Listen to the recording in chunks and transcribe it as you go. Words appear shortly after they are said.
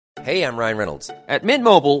Hey, I'm Ryan Reynolds. At Mint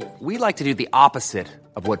Mobile, we like to do the opposite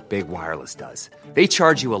of what Big Wireless does. They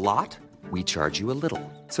charge you a lot, we charge you a little.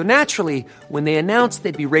 So naturally, when they announced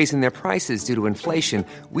they'd be raising their prices due to inflation,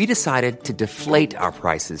 we decided to deflate our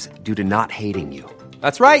prices due to not hating you.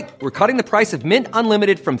 That's right. We're cutting the price of Mint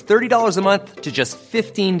Unlimited from $30 a month to just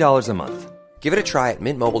 $15 a month. Give it a try at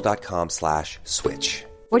mintmobile.com/switch.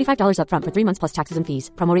 $45 up front for 3 months plus taxes and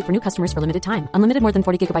fees. Promo rate for new customers for limited time. Unlimited more than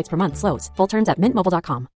 40 gigabytes per month. Slows full terms at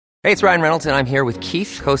mintmobile.com. Hey, it's Ryan Reynolds, and I'm here with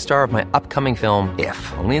Keith, co-star of my upcoming film, If,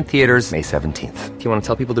 only in theaters May 17th. Do you want to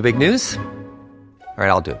tell people the big news? All right,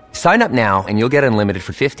 I'll do it. Sign up now and you'll get unlimited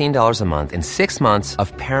for $15 a month and 6 months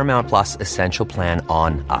of Paramount Plus Essential Plan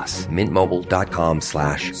on us.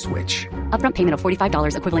 Mintmobile.com/switch. Upfront payment of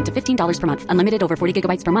 $45 equivalent to $15 per month. Unlimited over 40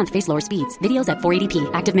 gigabytes per month. Face lower speeds. Videos at 480p.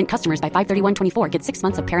 Active Mint customers by 531.24 get 6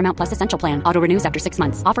 months of Paramount Plus Essential Plan. Auto renews after 6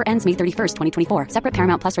 months. Offer ends May 31st, 2024. Separate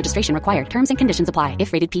Paramount Plus registration required. Terms and conditions apply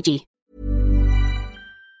if rated PG.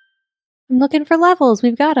 I'm looking for levels.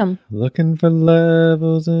 We've got them. Looking for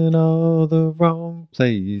levels in all the wrong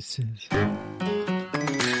places.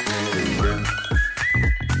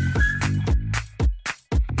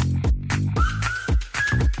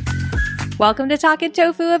 Welcome to Talkin'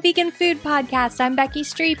 Tofu, a vegan food podcast. I'm Becky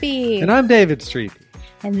Streepy. And I'm David Streepy.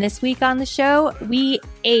 And this week on the show, we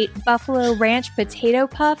ate Buffalo Ranch potato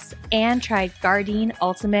puffs and tried Gardein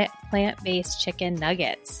Ultimate plant-based chicken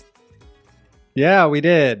nuggets. Yeah, we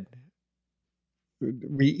did.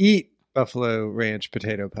 We eat Buffalo Ranch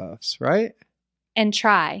potato puffs, right? And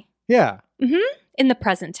try. Yeah. In the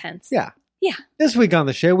present tense. Yeah. Yeah. This week on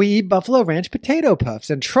the show, we eat Buffalo Ranch potato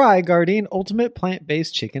puffs and try Gardein Ultimate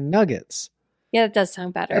plant-based chicken nuggets. Yeah, that does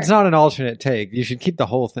sound better. It's not an alternate take. You should keep the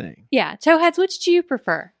whole thing. Yeah. Towheads, which do you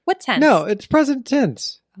prefer? What tense? No, it's present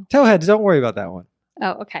tense. Towheads, don't worry about that one.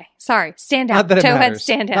 Oh, okay. Sorry. Stand down. Not that it Towheads, matters.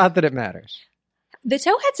 stand down. Not that it matters. The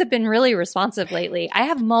Towheads have been really responsive lately. I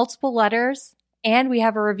have multiple letters. And we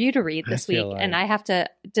have a review to read this week, and I have to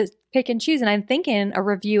pick and choose. And I'm thinking a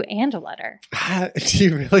review and a letter. Do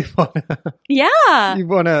you really want to? Yeah. You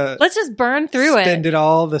want to? Let's just burn through it. Spend it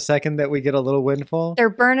all the second that we get a little windfall? They're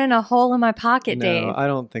burning a hole in my pocket, No, Dave. I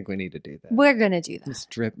don't think we need to do that. We're going to do that. Let's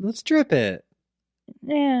drip it.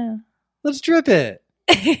 Yeah. Let's drip it.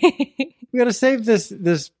 We got to save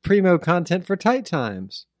this primo content for tight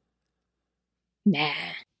times. Nah.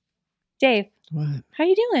 Dave. What? How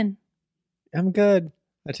you doing? I'm good.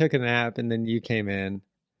 I took a nap and then you came in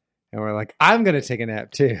and we're like, I'm going to take a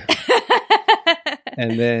nap too.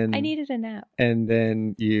 And then I needed a nap. And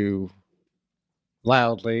then you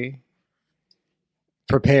loudly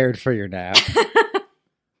prepared for your nap.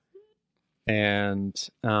 And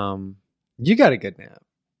you got a good nap,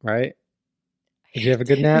 right? Did you have a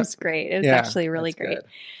good nap? It was great. It was actually really great. Good.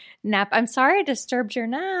 Nap. I'm sorry I disturbed your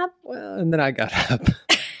nap. Well, and then I got up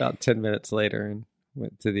about 10 minutes later and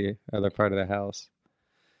went to the other part of the house.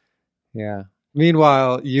 Yeah.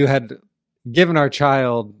 Meanwhile, you had given our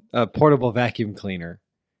child a portable vacuum cleaner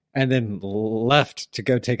and then left to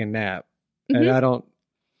go take a nap. Mm-hmm. And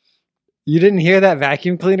you didn't hear that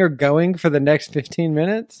vacuum cleaner going for the next 15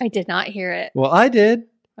 minutes? I did not hear it. Well, I did.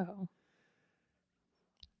 Oh.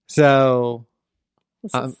 So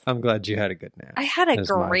I'm glad you had a good nap. I had a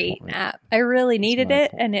great nap. I really needed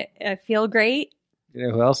it, and I feel great. You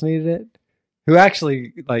know who else needed it? Who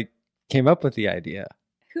actually came up with the idea?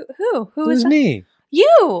 Who It was was that? me.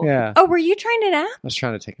 You? Yeah. Oh, were you trying to nap? I was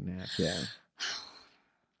trying to take a nap, yeah.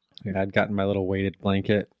 I'd gotten my little weighted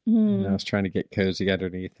blanket, and I was trying to get cozy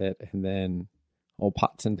underneath it, and then old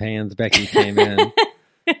pots and pans Becky came in.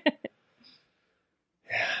 Yeah.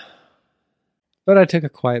 But I took a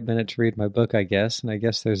quiet minute to read my book, I guess, and I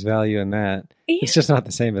guess there's value in that. Yeah. It's just not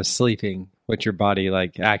the same as sleeping, what your body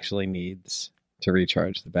actually needs to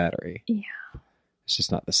recharge the battery. Yeah. It's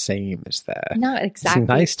just not the same as that. Not exactly. It's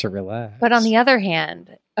nice to relax. But on the other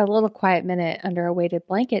hand, a little quiet minute under a weighted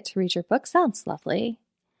blanket to read your book sounds lovely.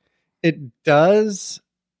 It does.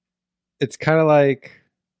 It's kind of like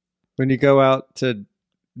when you go out to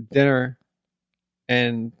dinner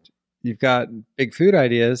and you've got big food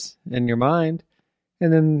ideas in your mind,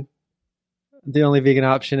 and then the only vegan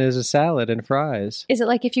option is a salad and fries. Is it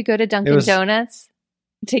like if you go to Dunkin' Donuts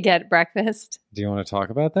to get breakfast? Do you want to talk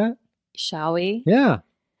about that? Shall we? Yeah.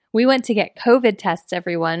 We went to get COVID tests,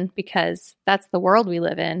 everyone, because that's the world we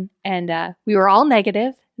live in. And we were all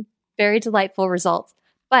negative, very delightful results.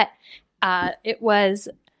 But it was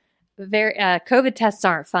very, COVID tests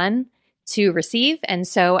aren't fun to receive. And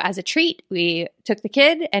so as a treat, we took the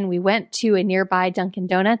kid and we went to a nearby Dunkin'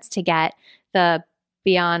 Donuts to get the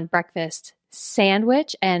Beyond Breakfast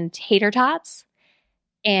sandwich and tater tots.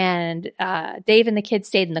 And Dave and the kids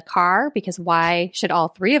stayed in the car because why should all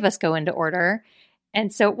three of us go in to order?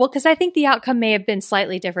 And so, well, because I think the outcome may have been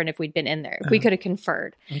slightly different if we'd been in there, if we could have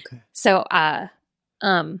conferred. Okay. So I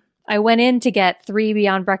went in to get 3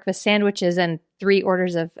 Beyond Breakfast sandwiches and 3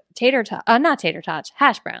 orders of not tater tots,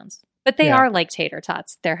 hash browns. But they are like tater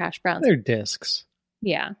tots. They're hash browns. They're discs.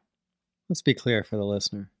 Yeah. Let's be clear for the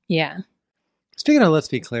listener. Yeah. Speaking of let's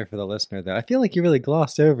be clear for the listener, though, I feel like you really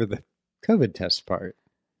glossed over the COVID test part.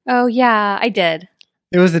 Oh, yeah, I did.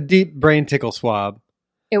 It was a deep brain tickle swab.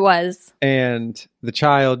 It was. And the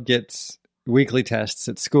child gets weekly tests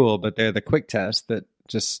at school, but they're the quick test that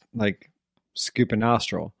just like scoop a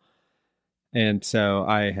nostril. And so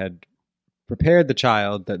I had prepared the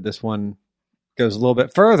child that this one goes a little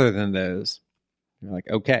bit further than those. You're like,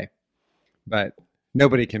 okay. But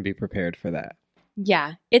nobody can be prepared for that.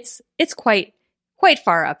 Yeah, it's quite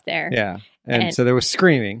far up there. Yeah. And so there was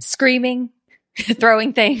screaming.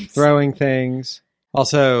 Throwing things.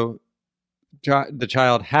 Also, the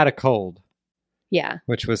child had a cold. Yeah.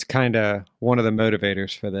 Which was kind of one of the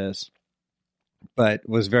motivators for this, but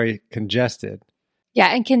was very congested. Yeah,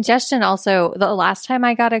 and congestion also, the last time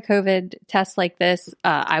I got a COVID test like this,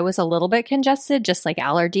 I was a little bit congested, just like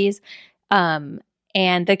allergies. And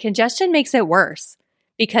the congestion makes it worse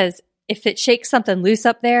because if it shakes something loose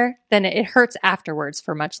up there, then it hurts afterwards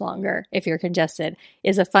for much longer if you're congested,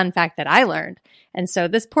 is a fun fact that I learned. And so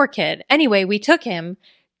this poor kid, anyway, we took him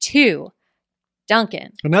to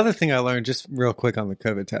Dunkin'. Another thing I learned just real quick on the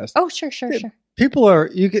COVID test. Oh, sure. People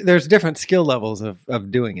there's different skill levels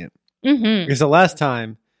of doing it. Mm-hmm. Because the last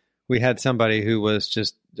time we had somebody who was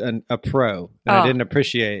just a pro, and I didn't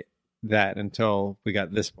appreciate that until we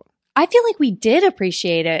got this one. I feel like we did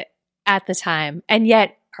appreciate it at the time, and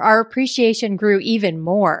yet our appreciation grew even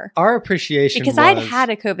more. Our appreciation because I'd had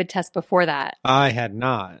a COVID test before that. I had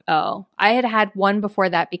not. Oh, I had one before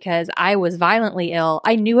that because I was violently ill.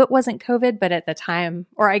 I knew it wasn't COVID, but at the time,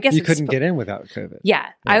 or I guess you couldn't get in without COVID. Yeah.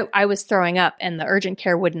 I was throwing up, and the urgent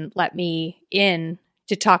care wouldn't let me in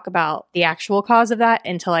to talk about the actual cause of that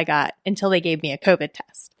until they gave me a COVID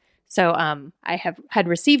test. So I had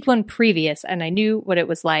received one previous, and I knew what it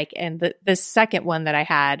was like. And the second one that I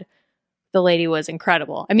had, the lady was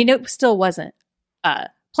incredible. I mean, it still wasn't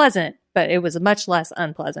pleasant, but it was much less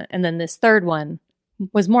unpleasant. And then this third one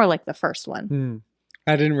was more like the first one.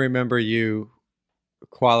 I didn't remember you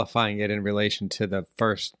qualifying it in relation to the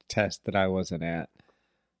first test that I wasn't at.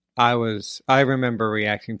 I remember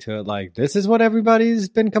reacting to it like, this is what everybody's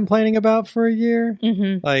been complaining about for a year.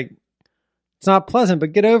 Mm-hmm. Like, it's not pleasant,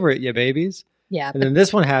 but get over it, you babies. Yeah. And then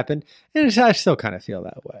this one happened, and I still kind of feel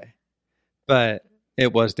that way. But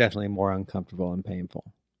it was definitely more uncomfortable and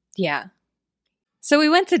painful. Yeah. So we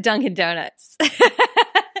went to Dunkin' Donuts.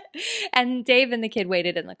 And Dave and the kid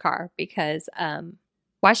waited in the car because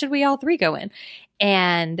why should we all three go in?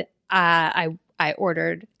 And I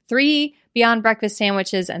ordered 3 Beyond Breakfast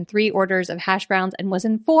sandwiches and 3 orders of hash browns and was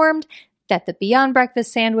informed that the Beyond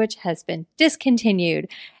Breakfast sandwich has been discontinued.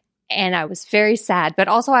 And I was very sad. But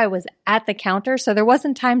also I was at the counter, so there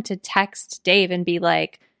wasn't time to text Dave and be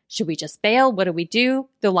like, should we just bail? What do we do?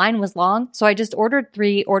 The line was long. So I just ordered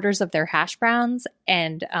 3 orders of their hash browns.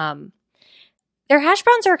 And their hash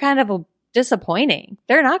browns are kind of disappointing.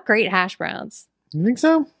 They're not great hash browns. You think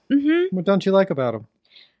so? Mm-hmm. What don't you like about them?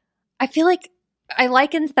 I feel like I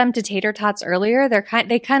likened them to tater tots earlier.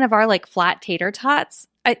 They kind of are like flat tater tots.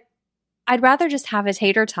 I'd rather just have a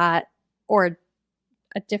tater tot or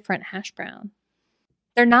a different hash brown.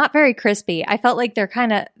 They're not very crispy. I felt like they're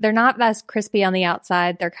not as crispy on the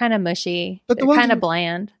outside. They're kind of mushy. But they're kind of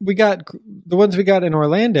bland. The ones we got in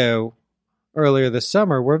Orlando earlier this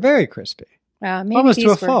summer were very crispy. Almost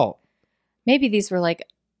to a fault. Maybe these were like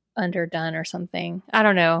underdone or something. I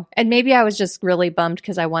don't know. And maybe I was just really bummed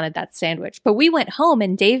because I wanted that sandwich. But we went home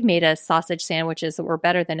and Dave made us sausage sandwiches that were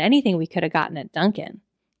better than anything we could have gotten at Dunkin'.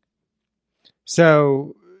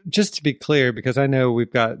 So just to be clear, because I know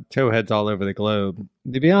we've got towheads all over the globe,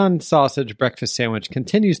 the Beyond Sausage Breakfast Sandwich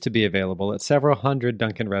continues to be available at several hundred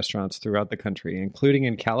Dunkin' restaurants throughout the country, including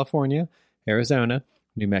in California, Arizona,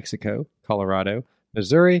 New Mexico, Colorado,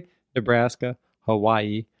 Missouri, Nebraska,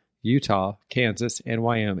 Hawaii, Utah, Kansas, and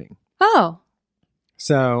Wyoming. Oh.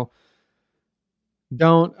 So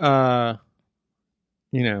don't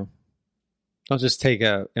just take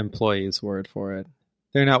a employee's word for it.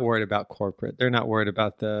 They're not worried about corporate. They're not worried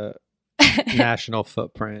about the national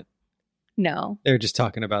footprint. No. They're just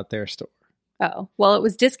talking about their store. Oh, well, it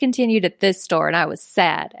was discontinued at this store, and I was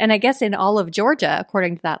sad. And I guess in all of Georgia,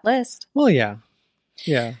 according to that list. Well, yeah.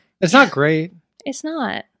 Yeah. It's not great. It's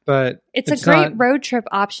not. but It's a great not- road trip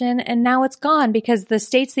option, and now it's gone because the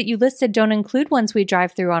states that you listed don't include ones we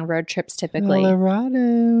drive through on road trips typically.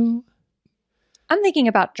 Colorado. I'm thinking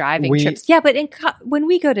about driving trips. Yeah, but when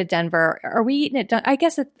we go to Denver, are we eating at I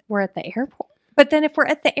guess we're at the airport. But then if we're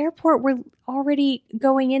at the airport, we're already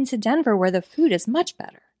going into Denver where the food is much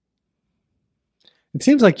better. It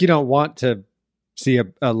seems like you don't want to see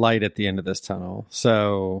a light at the end of this tunnel.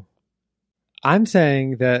 So I'm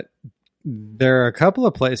saying that there are a couple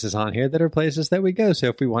of places on here that are places that we go. So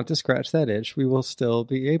if we want to scratch that itch, we will still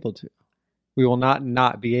be able to. We will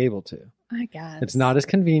not be able to. I guess. It's not as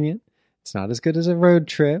convenient. It's not as good as a road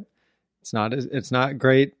trip. It's not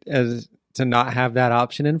great as to not have that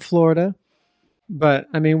option in Florida. But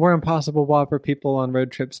I mean, we're Impossible Whopper people on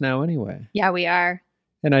road trips now anyway. Yeah, we are.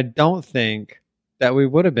 And I don't think that we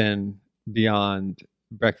would have been beyond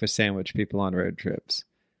breakfast sandwich people on road trips.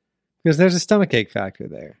 Because there's a stomachache factor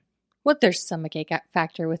there. There's stomachache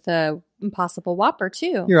factor with the Impossible Whopper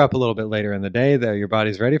too. You're up a little bit later in the day, though. Your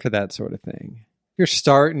body's ready for that sort of thing. You're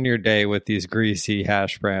starting your day with these greasy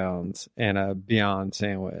hash browns and a Beyond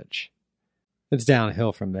sandwich. It's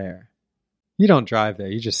downhill from there. You don't drive there.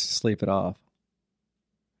 You just sleep it off.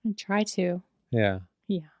 I try to. Yeah.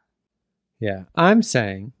 Yeah. Yeah. I'm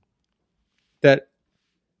saying that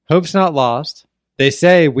hope's not lost. They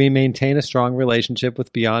say we maintain a strong relationship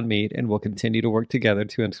with Beyond Meat and will continue to work together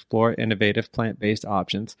to explore innovative plant-based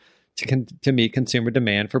options to meet consumer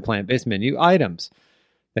demand for plant-based menu items.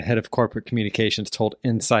 The head of corporate communications told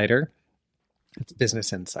Insider. It's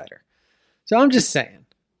Business Insider. So I'm just saying,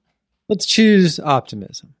 let's choose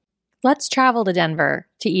optimism. Let's travel to Denver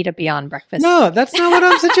to eat a Beyond breakfast. No, that's not what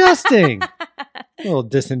I'm suggesting. A little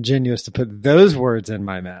disingenuous to put those words in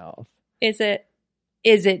my mouth. Is it?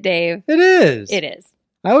 Is it, Dave? It is. It is.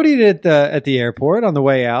 I would eat it at the airport on the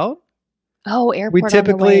way out. Oh, airport We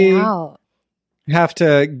typically on the way out. have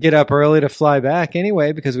to get up early to fly back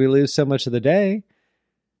anyway because we lose so much of the day.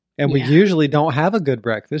 And we usually don't have a good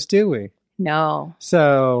breakfast, do we? No.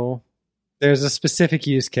 So there's a specific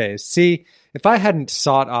use case. See, if I hadn't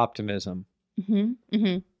sought optimism,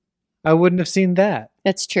 I wouldn't have seen that.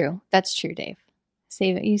 That's true. That's true, Dave.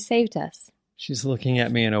 You saved us. She's looking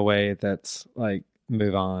at me in a way that's like,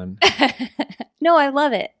 move on. No, I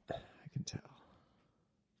love it. I can tell.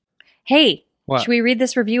 Hey, What? should we read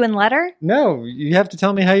this review and letter? No, you have to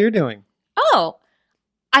tell me how you're doing. Oh,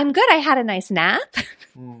 I'm good. I had a nice nap.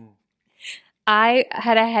 I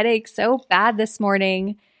had a headache so bad this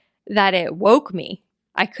morning that it woke me.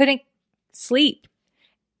 I couldn't sleep.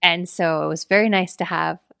 And so it was very nice to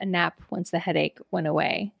have a nap once the headache went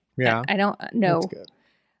away. Yeah. I don't know That's good.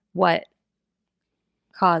 what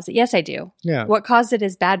caused it. Yes, I do. Yeah. What caused it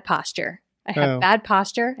is bad posture. I have bad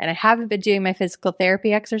posture and I haven't been doing my physical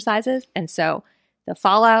therapy exercises. And so the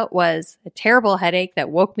fallout was a terrible headache that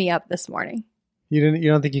woke me up this morning. You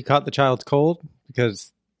don't think you caught the child's cold?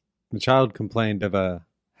 Because the child complained of a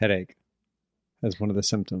headache as one of the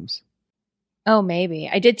symptoms. Oh, maybe.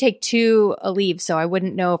 I did take 2 Aleve, so I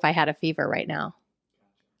wouldn't know if I had a fever right now.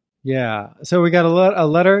 Yeah. So we got a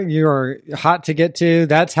letter. You're hot to get to.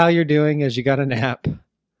 That's how you're doing as you got a nap.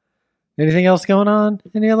 Anything else going on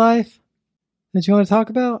in your life that you want to talk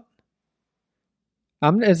about?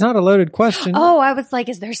 It's not a loaded question. Oh, I was like,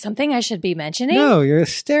 is there something I should be mentioning? No, you're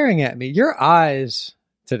staring at me. Your eyes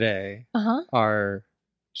today Uh-huh. are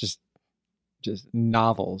just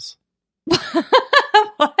novels.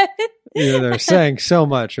 What? They're saying so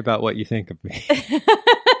much about what you think of me.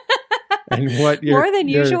 And what you're, More than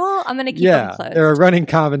usual? I'm going to keep them closed. they're a running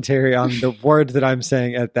commentary on the words that I'm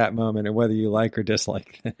saying at that moment and whether you like or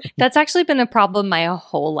dislike them. That's actually been a problem my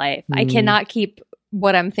whole life. I cannot keep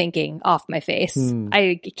what I'm thinking off my face.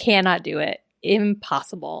 I cannot do it.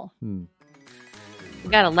 Impossible. We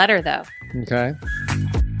got a letter, though. Okay.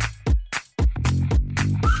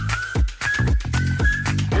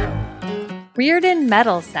 Reardon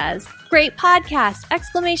Metal says, "Great podcast!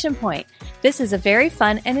 Exclamation point. This is a very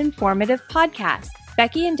fun and informative podcast.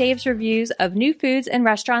 Becky and Dave's reviews of new foods and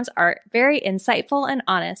restaurants are very insightful and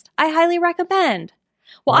honest. I highly recommend."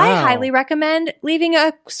 Well, I Wow. highly recommend leaving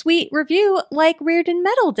a sweet review like Reardon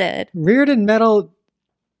Metal did. Reardon Metal,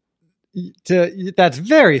 that's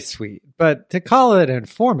very sweet, but to call it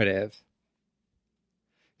informative,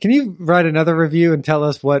 can you write another review and tell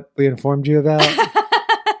us what we informed you about?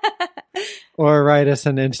 Or write us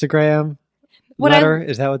an Instagram letter?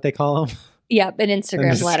 Is that what they call them? Yep, an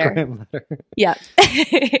Instagram letter. Instagram letter. Yep.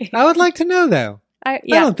 I would like to know, though. I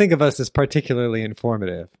Yeah. don't think of us as particularly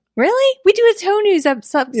informative. Really? We do a toe news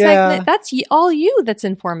segment. Yeah. That's all you that's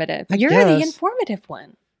informative. I You're the guess. informative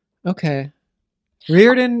one. Okay.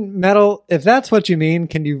 Reardon Metal, if that's what you mean,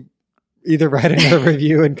 can you either write another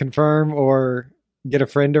review and confirm, or get a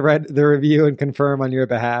friend to write the review and confirm on your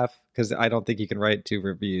behalf, because I don't think you can write 2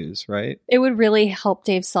 reviews, right? It would really help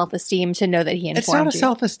Dave's self-esteem to know that he informed you. It's not a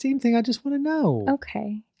self-esteem thing. I just want to know.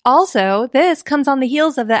 Okay. Also, this comes on the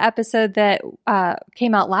heels of the episode that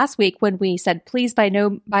came out last week when we said, please,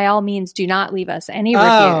 by all means, do not leave us any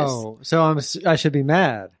reviews. Oh, so I should be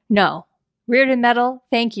mad. No. Weird and Metal,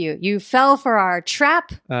 thank you. You fell for our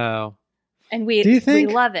trap. Oh. And Do you think?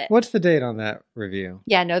 we love it. What's the date on that review?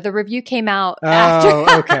 Yeah, no, the review came out after,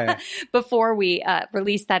 okay. before we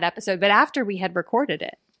released that episode, but after we had recorded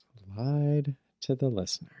it. Lied to the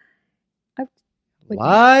listener. Would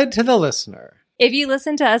Lied to the listener. If you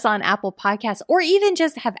listen to us on Apple Podcasts, or even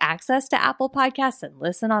just have access to Apple Podcasts and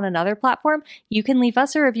listen on another platform, you can leave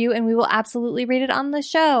us a review and we will absolutely read it on the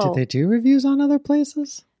show. Did they do reviews on other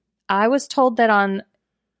places? I was told that on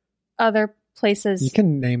other places. You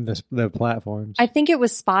can name the platforms. I think it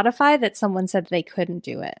was Spotify that someone said they couldn't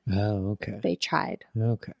do it. Oh, okay. They tried.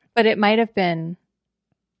 Okay. But it might have been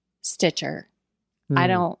Stitcher.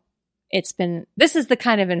 This is the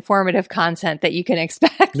kind of informative content that you can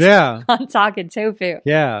expect on Talkin' Tofu.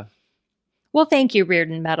 Yeah. Well, thank you, Weird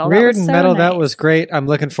and Metal. Weird and Metal, nice. that was great. I'm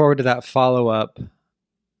looking forward to that follow-up.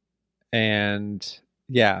 And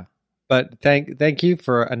yeah. But thank you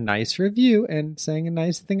for a nice review and saying a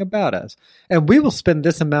nice thing about us. And we will spend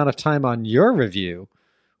this amount of time on your review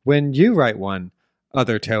when you write one,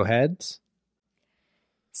 other towheads.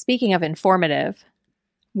 Speaking of informative,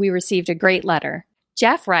 we received a great letter.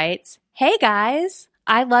 Jeff writes, "Hey guys,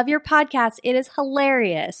 I love your podcast. It is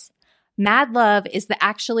hilarious. Mad Love is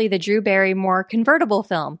actually the Drew Barrymore convertible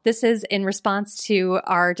film. This is in response to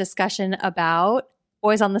our discussion about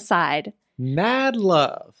Boys on the Side. Mad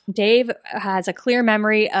Love. Dave has a clear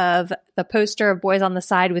memory of the poster of Boys on the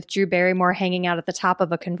Side with Drew Barrymore hanging out at the top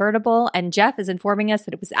of a convertible, and Jeff is informing us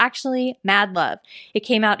that it was actually Mad Love. It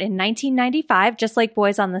came out in 1995, just like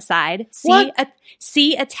Boys on the Side.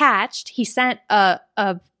 See attached. He sent a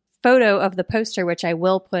photo of the poster, which I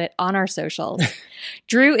will put on our socials.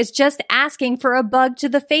 Drew is just asking for a bug to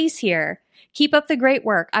the face here. Keep up the great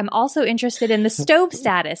work. I'm also interested in the stove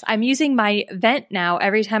status. I'm using my vent now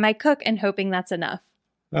every time I cook and hoping that's enough."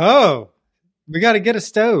 Oh, we got to get a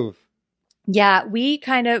stove. Yeah, we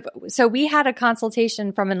had a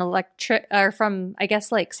consultation from from I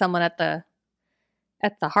guess like someone at the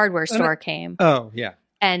hardware store came. Oh, yeah.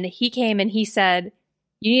 And he came and he said,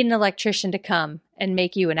 "You need an electrician to come and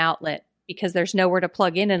make you an outlet because there's nowhere to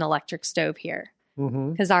plug in an electric stove here."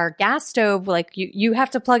 Because our gas stove, like you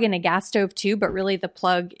have to plug in a gas stove too, but really the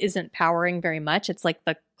plug isn't powering very much. It's like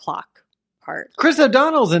the clock part. Chris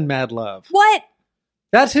O'Donnell's in Mad Love. What?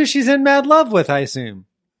 That's who she's in Mad Love with, I assume.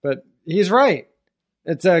 But he's right.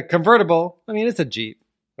 It's a convertible. I mean, it's a Jeep,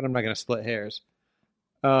 but I'm not going to split hairs.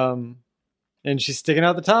 And she's sticking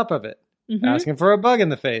out the top of it, asking for a bug in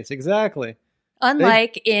the face. Exactly.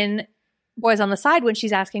 Unlike in Boys on the Side when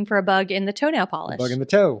she's asking for a bug in the toenail polish. Bug in the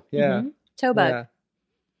toe. Yeah. Toe bug. Yeah.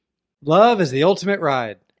 Love is the ultimate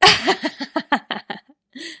ride.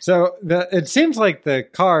 So it seems like the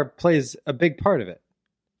car plays a big part of it.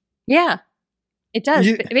 Yeah, it does.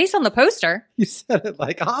 Based on the poster. You said it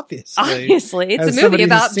like obviously. Obviously. It's a movie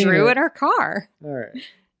about Drew and her car. All right.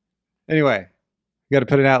 Anyway, you got to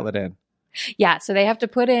put an outlet in. Yeah, so they have to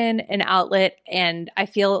put in an outlet, and I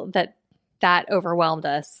feel that overwhelmed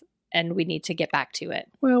us, and we need to get back to it.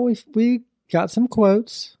 Well, we got some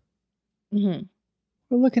quotes. Mm-hmm.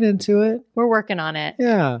 We're looking into it. We're working on it.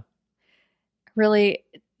 Yeah. Really,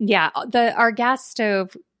 yeah. Our gas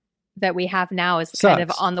stove that we have now is Sucks. kind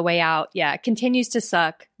of on the way out. Yeah, it continues to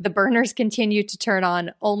suck. The burners continue to turn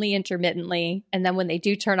on only intermittently, and then when they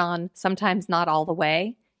do turn on, sometimes not all the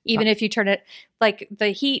way. Even if you turn it, like the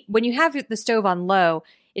heat, when you have the stove on low,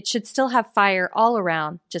 it should still have fire all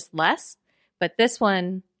around, just less. But this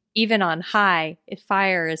one, even on high,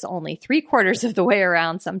 fire is only 3/4 of the way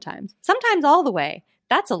around sometimes all the way.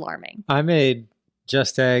 That's alarming. I made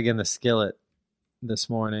just egg in the skillet this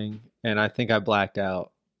morning, and I think I blacked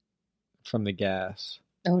out from the gas.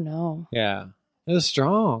 Oh, no. Yeah. It was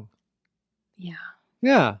strong. Yeah.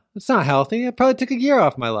 Yeah. It's not healthy. I probably took a year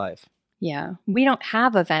off my life. Yeah. We don't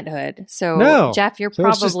have a vent hood. So, no. Jeff, you're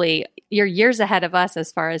you're years ahead of us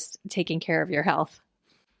as far as taking care of your health.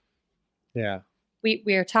 Yeah. We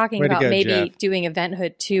are talking about maybe doing a vent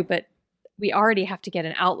hood too, but we already have to get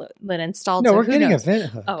an outlet installed. No, so we're who getting knows? a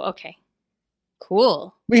vent hood. Oh, okay.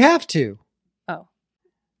 Cool. We have to. Oh.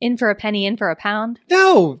 In for a penny, in for a pound?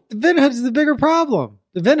 No, the vent hood is the bigger problem.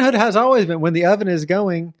 The vent hood has always been when the oven is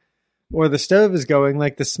going or the stove is going,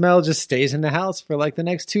 like the smell just stays in the house for like the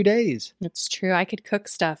next 2 days. It's true. I could cook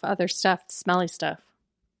stuff, other stuff, smelly stuff.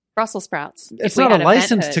 Brussels sprouts. It's not a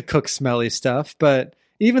license to cook smelly stuff, but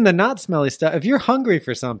even the not smelly stuff, if you're hungry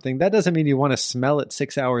for something, that doesn't mean you want to smell it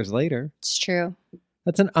 6 hours later. It's true.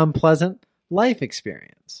 That's an unpleasant life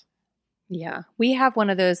experience. Yeah. We have one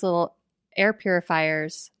of those little air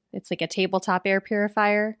purifiers. It's like a tabletop air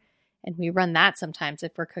purifier. And we run that sometimes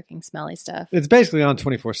if we're cooking smelly stuff. It's basically on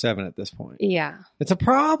 24/7 at this point. Yeah. It's a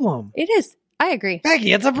problem. It is. I agree.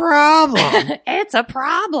 Becky, it's a problem. It's a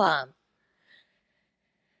problem.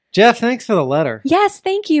 Jeff, thanks for the letter. Yes,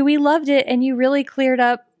 thank you. We loved it. And you really cleared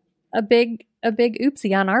up a big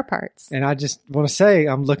oopsie on our parts. And I just want to say,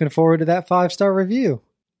 I'm looking forward to that 5-star review.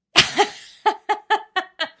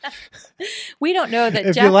 We don't know that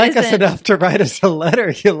if Jeff you like us isn't... enough to write us a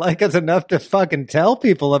letter, you like us enough to fucking tell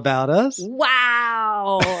people about us.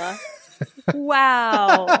 Wow.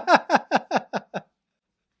 Wow.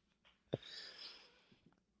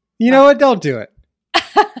 You know what? Don't do it.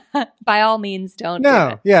 By all means, don't do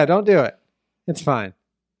it. Yeah, don't do it. It's fine.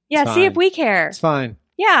 Yeah, It's see if fine. we care. It's fine.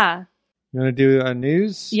 Yeah. You want to do a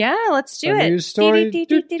news? Yeah, let's do A it. news story? I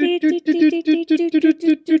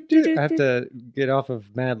have to get off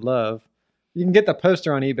of Mad Love. You can get the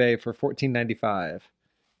poster on eBay for $14.95.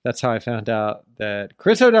 That's how I found out that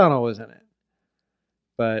Chris O'Donnell was in it.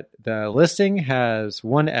 But the listing has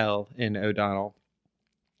one L in O'Donnell.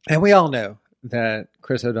 And we all know that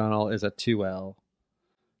Chris O'Donnell is a 2L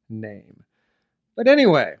name. But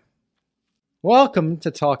anyway, welcome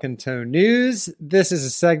to Talkin' Tone News. This is a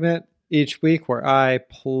segment each week where I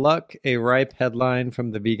pluck a ripe headline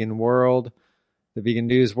from the vegan world, the vegan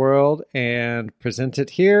news world, and present it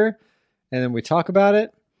here. And then we talk about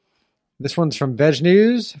it. This one's from Veg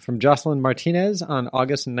News from Jocelyn Martinez on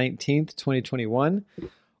August 19th, 2021.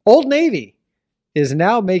 Old Navy is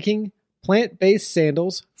now making plant-based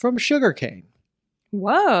sandals from sugarcane.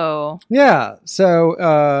 Whoa. Yeah.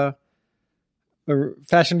 So,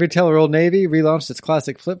 fashion retailer Old Navy relaunched its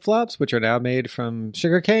classic flip-flops, which are now made from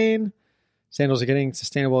sugarcane. Sandals are getting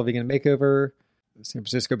sustainable vegan makeover. The San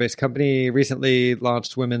Francisco-based company recently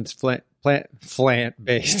launched women's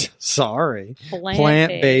plant-based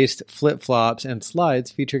flip-flops and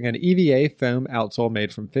slides featuring an EVA foam outsole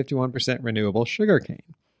made from 51% renewable sugarcane.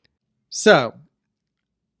 So,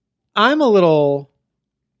 I'm a little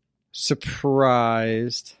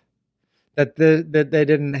surprised that they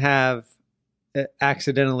didn't have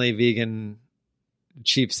accidentally vegan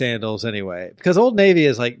cheap sandals anyway, because Old Navy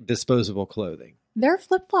is like disposable clothing. Their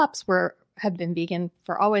flip-flops have been vegan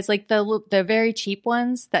for always, like the very cheap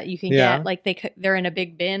ones that you can get, like they're in a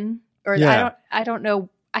big bin, or I don't know.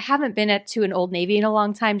 I haven't been to an Old Navy in a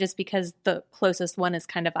long time just because the closest one is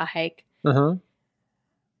kind of a hike. Uh-huh.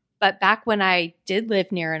 But back when I did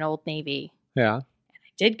live near an Old Navy, yeah, and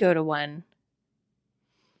I did go to one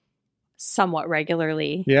somewhat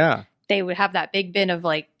regularly. Yeah. They would have that big bin of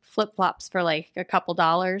like flip-flops for like a couple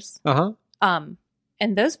dollars. Uh-huh.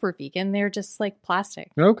 And those were vegan. They're just like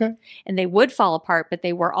plastic. Okay. And they would fall apart, but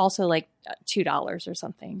they were also like $2 or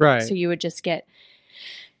something. Right. So you would just get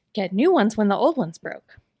new ones when the old ones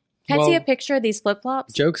broke. Can I see a picture of these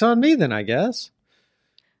flip-flops? Joke's on me then, I guess.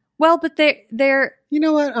 Well, but they're... You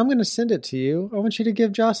know what? I'm going to send it to you. I want you to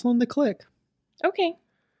give Jocelyn the click. Okay.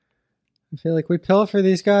 I feel like we pill for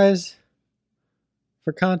these guys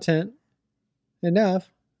for content enough.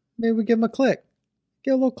 Maybe we give them a click.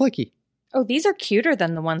 Get a little clicky. Oh, these are cuter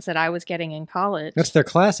than the ones that I was getting in college. That's their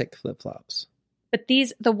classic flip-flops. But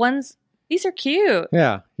these are cute.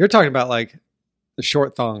 Yeah. You're talking about like the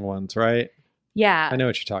short thong ones, right? Yeah. I know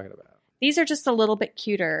what you're talking about. These are just a little bit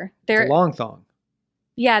cuter. It's a long thong.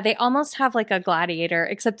 Yeah, they almost have like a gladiator,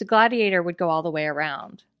 except the gladiator would go all the way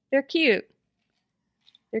around. They're cute.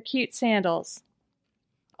 They're cute sandals.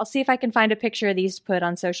 I'll see if I can find a picture of these to put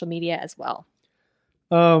on social media as well.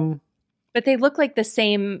 But they look like the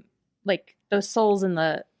same, like those soles and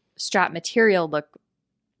the strap material look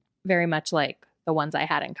very much like the ones I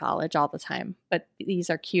had in college all the time. But these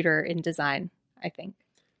are cuter in design, I think.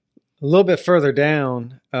 A little bit further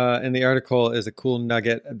down in the article is a cool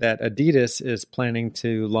nugget that Adidas is planning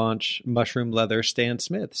to launch mushroom leather Stan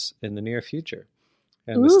Smiths in the near future.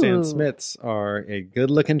 And the Stan Smiths are a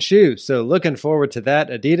good-looking shoe. So looking forward to that,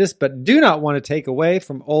 Adidas. But do not want to take away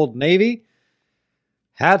from Old Navy.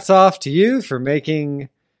 Hats off to you for making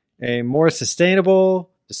a more sustainable,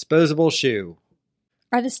 disposable shoe.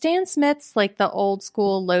 Are the Stan Smiths like the old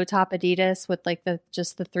school low top Adidas with like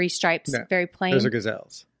just the three stripes, very plain? Those are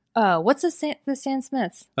gazelles. What's the Stan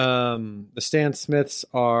Smiths? The Stan Smiths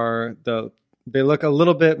they look a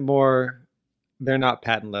little bit more, they're not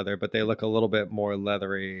patent leather, but they look a little bit more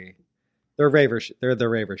leathery. They're the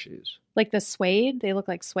raver shoes. Like the suede? They look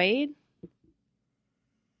like suede?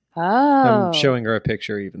 Oh. I'm showing her a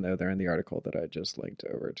picture, even though they're in the article that I just linked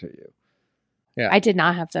over to you. Yeah. I did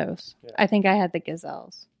not have those. Yeah. I think I had the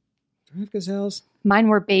gazelles. Do I have gazelles? Mine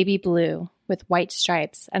were baby blue with white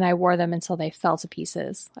stripes, and I wore them until they fell to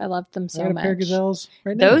pieces. I loved them I so got a much. pair of gazelles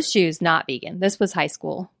right now. Those shoes, not vegan. This was high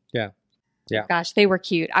school. Yeah. Yeah. Gosh, they were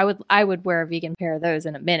cute. I would wear a vegan pair of those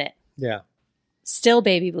in a minute. Yeah. Still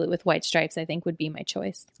baby blue with white stripes, I think, would be my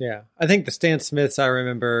choice. Yeah. I think the Stan Smiths I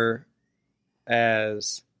remember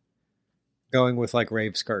as going with like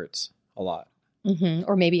rave skirts a lot. Mm-hmm.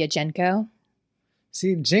 Or maybe a Jenko.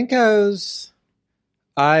 See, Jinkos,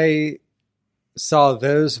 I saw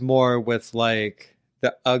those more with like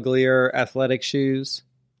the uglier athletic shoes,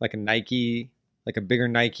 like a Nike, like a bigger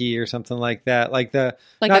Nike or something like that. Like the,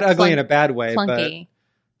 Like not a ugly in a bad way, Clunky.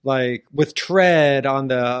 but like with tread on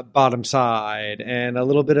the bottom side and a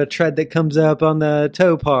little bit of tread that comes up on the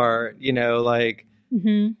toe part, you know, like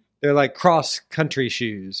Mm-hmm. they're like cross country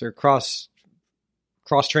shoes or cross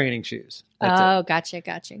training shoes. That's Gotcha.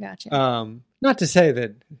 it. Not to say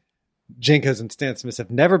that Jinkos and Stan Smiths have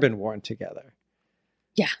never been worn together.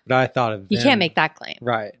 Yeah. But I thought of them. You can't make that claim.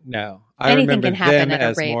 Right. No. I Anything remember can happen them at a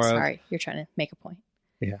as rave. more of, Sorry, you're trying to make a point.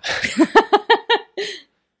 yeah.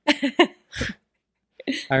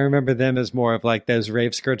 I remember them as more of like those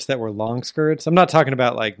rave skirts that were long skirts. I'm not talking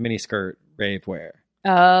about like mini skirt rave wear.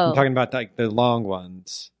 I'm Oh. talking about like the long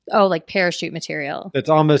ones. Oh, like parachute material. It's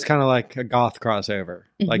almost kind of like a goth crossover,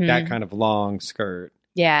 like that Mhm. kind of long skirt.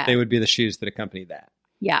 Yeah. They would be the shoes that accompany that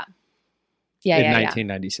Yeah. in Yeah.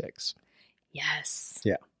 1996. Yes.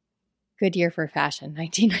 Yeah. Good year for fashion,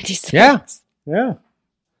 1996. Yeah. Yeah.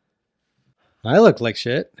 I look like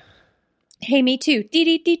shit. Hey, me too.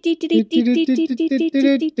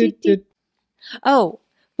 Oh,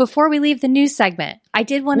 before we leave the news segment, I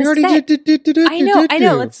did want We to already say. did. I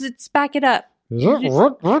know. Let's back it up.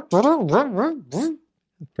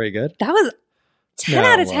 Pretty good. That was 10 No,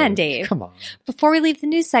 out of 10, well, Dave. Come on. Before we leave the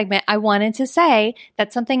news segment, I wanted to say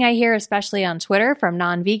that something I hear, especially on Twitter from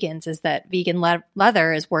non-vegans, is that vegan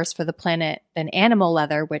leather is worse for the planet than animal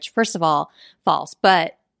leather, which, first of all, false.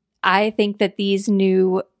 But I think that these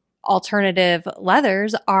new alternative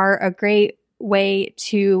leathers are a great way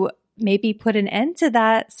to maybe put an end to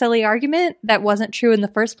that silly argument that wasn't true in the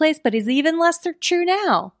first place, but is even less true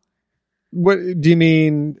now. What do you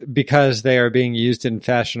mean? Because they are being used in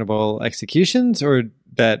fashionable executions, or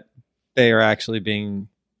that they are actually being?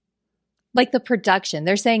 Like the production.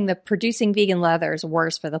 They're saying that producing vegan leather is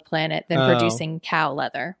worse for the planet than Oh. producing cow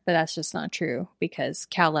leather. But that's just not true because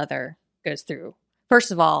cow leather goes through.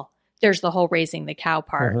 First of all, there's the whole raising the cow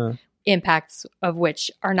part, Uh-huh. impacts of which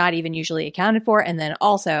are not even usually accounted for. And then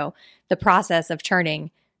also the process of turning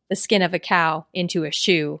the skin of a cow into a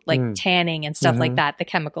shoe, like tanning and stuff like that. The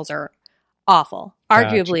chemicals are awful,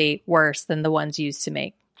 arguably worse than the ones used to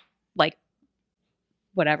make like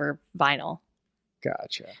whatever vinyl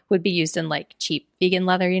Gotcha. would be used in like cheap vegan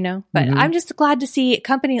leather, you know. But Mhm. I'm just glad to see a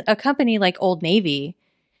company like Old Navy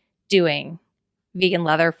doing vegan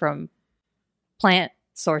leather from plant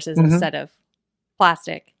sources Mhm. instead of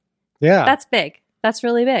plastic. Yeah. That's big. That's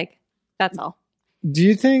really big. That's all. Do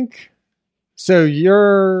you think so?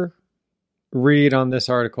 Your read on this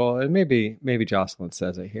article, and maybe Jocelyn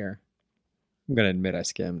says it here. I'm going to admit I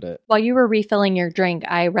skimmed it. While you were refilling your drink,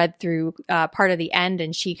 I read through part of the end,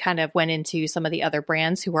 and she kind of went into some of the other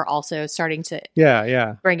brands who were also starting to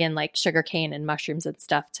Yeah. bring in like sugarcane and mushrooms and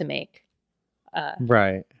stuff to make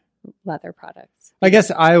Right. leather products. I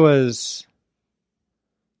guess I was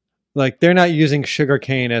like, they're not using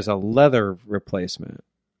sugarcane as a leather replacement,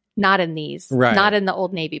 Not in these, Right. not in the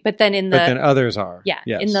Old Navy, but then in the but then others are. yeah,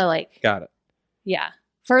 Yes. in the like Got it. yeah,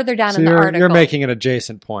 further down So in the article. you're making an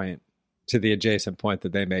adjacent point to the adjacent point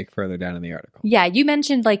that they make further down in the article. Yeah, you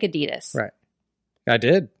mentioned like Adidas. Right. I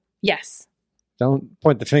did. Yes. Don't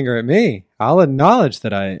point the finger at me. I'll acknowledge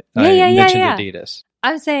that I Yeah. mentioned Adidas.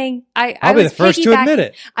 I'm saying I'll be the was first to admit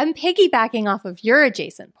it. I'm piggybacking off of your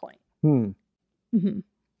adjacent point. Hmm. Mm-hmm.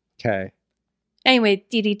 Okay. Anyway,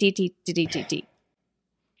 D.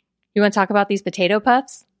 You want to talk about these potato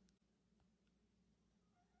puffs?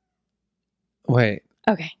 Wait.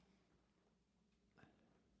 Okay.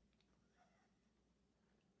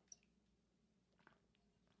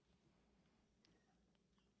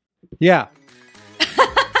 Yeah.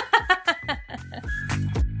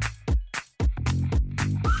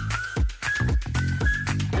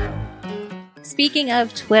 Speaking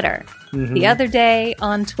of Twitter, Mhm. the other day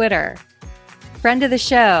on Twitter, friend of the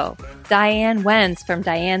show, Diane Wentz from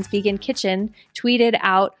Diane's Vegan Kitchen, tweeted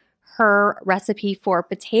out her recipe for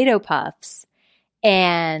potato puffs.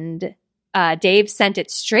 And Dave sent it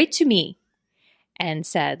straight to me and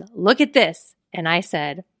said, "Look at this." And I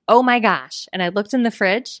said, oh my gosh. And I looked in the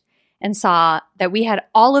fridge and saw that we had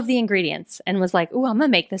all of the ingredients and was like, oh, I'm going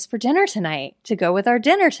to make this for dinner tonight to go with our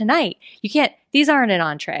dinner tonight. These aren't an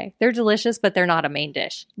entree. They're delicious, but they're not a main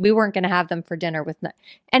dish. We weren't going to have them for dinner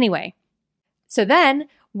anyway. So then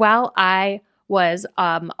while I was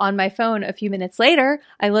on my phone a few minutes later,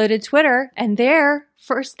 I loaded Twitter, and there,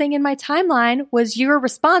 first thing in my timeline was your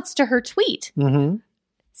response to her tweet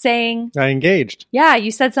saying, I engaged. Yeah, you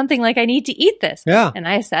said something like, I need to eat this. Yeah. And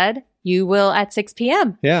I said, you will at 6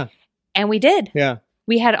 p.m. Yeah. And we did. Yeah.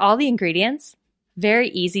 We had all the ingredients, very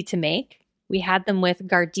easy to make. We had them with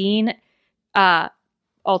Gardein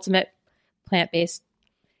Ultimate Plant-Based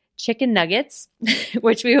Chicken Nuggets,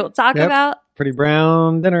 which we will talk about. Pretty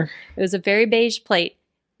brown dinner. It was a very beige plate.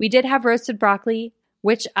 We did have roasted broccoli,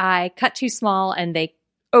 which I cut too small and they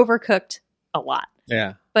overcooked a lot.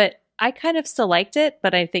 Yeah. But I kind of still liked it,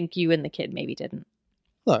 but I think you and the kid maybe didn't.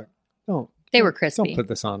 Look, don't. They were crispy. Don't put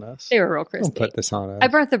this on us. They were real crispy. Don't put this on us. I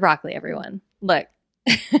burnt the broccoli, everyone. Look.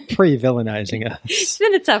 Pre-villainizing us. It's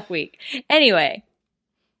been a tough week. Anyway,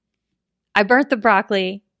 I burnt the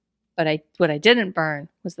broccoli, but what I didn't burn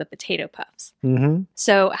was the potato puffs. Mm-hmm.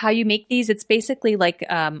 So how you make these, it's basically like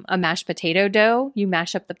a mashed potato dough. You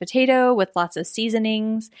mash up the potato with lots of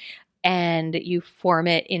seasonings, and you form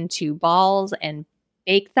it into balls and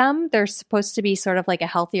bake them. They're supposed to be sort of like a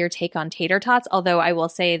healthier take on tater tots, although I will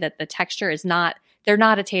say that the texture is they're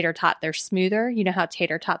not a tater tot. They're smoother. You know how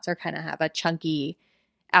tater tots are kind of have a chunky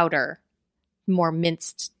outer, more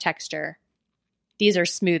minced texture. These are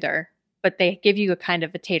smoother, but they give you a kind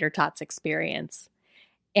of a tater tots experience.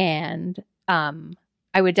 And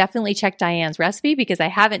I would definitely check Diane's recipe because I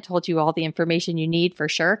haven't told you all the information you need for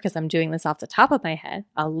sure because I'm doing this off the top of my head.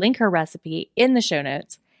 I'll link her recipe in the show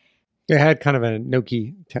notes. It had kind of a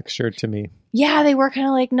gnocchi texture to me. Yeah, they were kind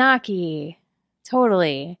of like gnocchi.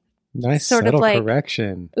 Totally. Nice sort subtle of like,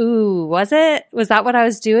 correction. Ooh, was it? Was that what I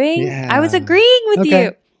was doing? Yeah. I was agreeing with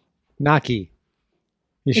you. Gnocchi.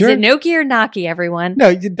 You Is sure? it gnocchi or gnocchi, everyone? No,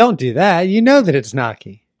 you don't do that. You know that it's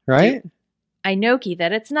gnocchi, right? I gnocchi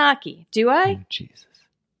that it's gnocchi. Do I? Oh, Jesus.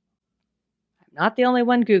 I'm not the only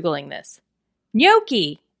one Googling this.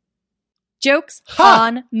 Gnocchi. Joke's Ha!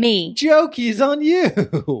 on me. Jokey's on you.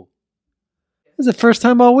 This is the first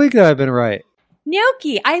time all week that I've been right.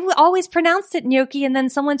 Gnocchi. Always pronounced it gnocchi, and then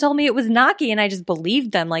someone told me it was gnocchi, and I just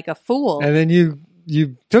believed them like a fool. And then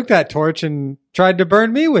you took that torch and tried to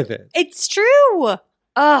burn me with it. It's true.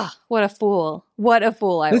 Ugh, what a fool. What a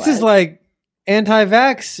fool I was. This is like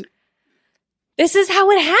anti-vax. This is how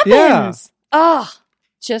it happens. Ugh.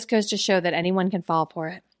 Just goes to show that anyone can fall for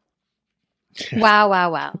it.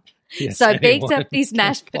 Wow. Yes, So I baked anyone up these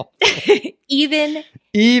mashed can fall. even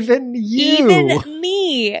Even you. Even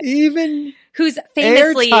me. Even who's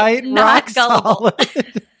famously airtight, not rock gullible.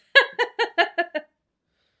 solid.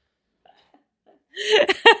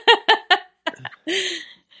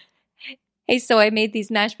 Hey, so I made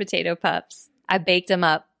these mashed potato puffs. I baked them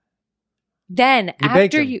up. Then baked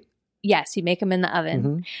after them? yes, you make them in the oven.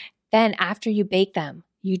 Mhm. Then after you bake them,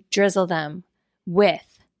 you drizzle them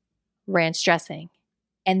with ranch dressing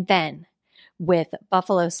and then with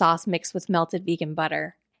buffalo sauce mixed with melted vegan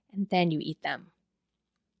butter. And then you eat them.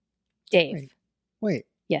 Dave. Wait,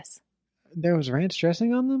 Yes. there was ranch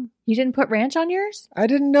dressing on them? You didn't put ranch on yours? I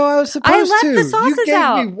didn't know I was supposed left to. the sauces you gave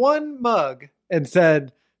out. me one mug and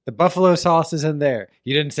said the buffalo sauce is in there.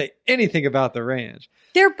 You didn't say anything about the ranch.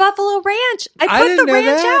 They're buffalo ranch. I I put didn't the know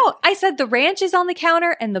ranch that. out. I said the ranch is on the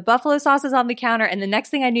counter and the buffalo sauce is on the counter. And the next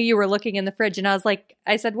thing I knew, you were looking in the fridge. And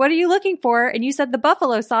I said, what are you looking for? And you said the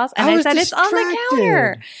buffalo sauce. And I I was said, it's on the distracted.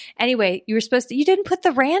 counter. Anyway, you didn't put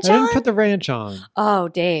the ranch I on? didn't put the ranch on. Oh,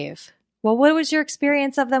 Dave. Well, what was your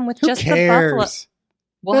experience of them with Who just cares? the buffalo?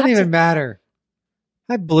 We'll Doesn't have even to- matter.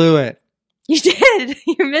 I blew it. You did.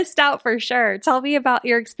 You missed out for sure. Tell me about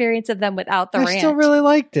your experience of them without the I ranch. still really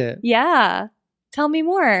liked it. Yeah. Tell me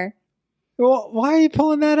more. Well, why are you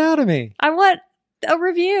pulling that out of me? I want a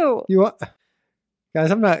review.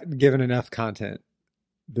 Guys, I'm not giving enough content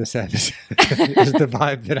this episode. Is the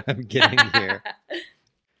vibe that I'm getting here.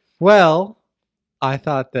 Well, I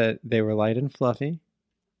thought that they were light and fluffy.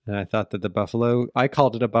 And I thought that I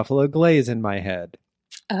called it a buffalo glaze in my head.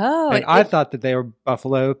 Oh. And I thought that they were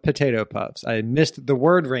buffalo potato puffs. I missed the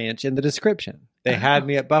word ranch in the description. They had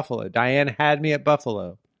me at buffalo. Diane had me at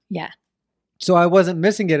buffalo. Yeah. So I wasn't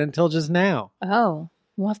missing it until just now. Oh.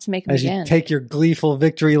 We'll have to make them As again. you take your gleeful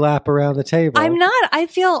victory lap around the table. I'm not. I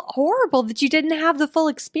feel horrible that you didn't have the full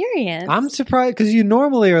experience. I'm surprised because you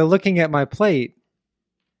normally are looking at my plate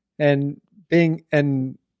and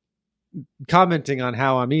commenting on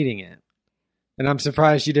how I'm eating it. And I'm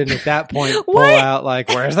surprised you didn't at that point pull What? out like,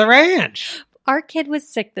 where's the ranch? Our kid was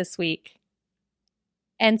sick this week.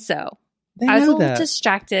 And so They I was a know little that.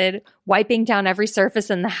 distracted, wiping down every surface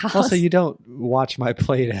in the house. Also, you don't watch my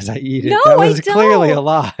plate as I eat it. No, that I was clearly a don't.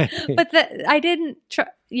 lie. But I didn't try.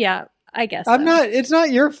 Yeah, I guess I'm so. not. It's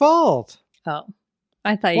not your fault. Oh,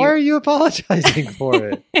 I thought Why are you apologizing for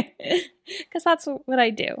it? Because that's what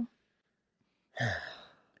I do.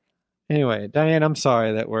 Anyway, Diane, I'm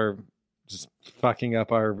sorry that we're just fucking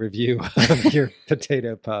up our review of your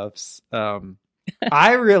potato puffs.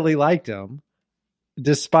 I really liked them,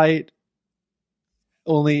 despite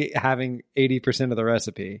only having 80% of the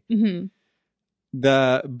recipe. Mm-hmm.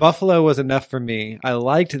 The buffalo was enough for me. I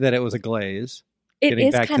liked that it was a glaze. It Getting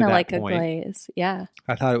is back to kind of that like point. a glaze. Yeah.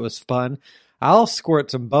 I thought it was fun. I'll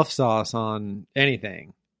squirt some buff sauce on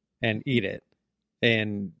anything and eat it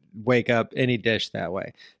and wake up any dish that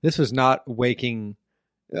way. This was not waking.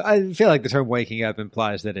 I feel like the term waking up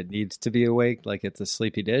implies that it needs to be awake, like it's a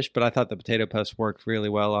sleepy dish, but I thought the potato puffs worked really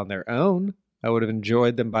well on their own. I would have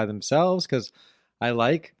enjoyed them by themselves because I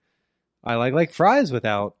like fries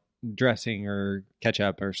without dressing or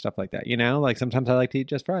ketchup or stuff like that. You know, like sometimes I like to eat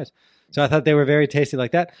just fries. So I thought they were very tasty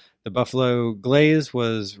like that. The buffalo glaze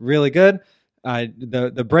was really good.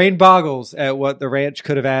 The brain boggles at what the ranch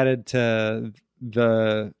could have added to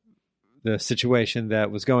the situation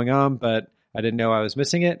that was going on, but I didn't know I was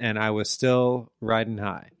missing it, and I was still riding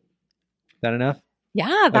high. Is that enough?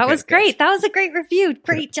 Yeah, that Okay, was good. great. That was a great review.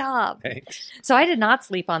 Great job. Thanks. So I did not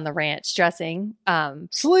sleep on the ranch dressing.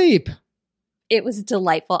 Sleep. It was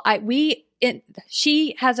delightful.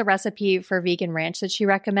 She has a recipe for vegan ranch that she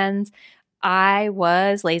recommends. I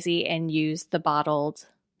was lazy and used the bottled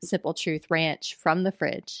Simple Truth ranch from the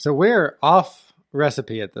fridge. So we're off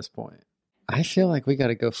recipe at this point. I feel like we got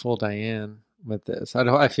to go full Diane with this.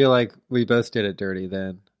 I feel like we both did it dirty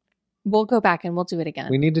then. We'll go back and we'll do it again.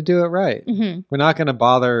 We need to do it right. Mm-hmm. We're not going to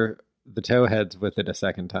bother the towheads with it a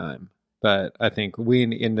second time. But I think we,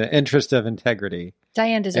 in the interest of integrity,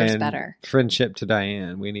 Diane deserves and better. friendship to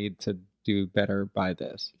Diane, we need to do better by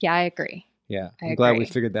this. Yeah, I agree. Yeah. I I'm glad we agree.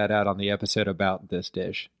 figured that out on the episode about this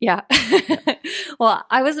dish. Yeah. Well,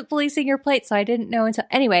 I wasn't policing your plate, so I didn't know until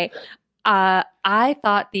anyway. I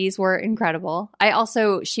thought these were incredible.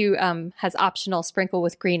 She has optional sprinkle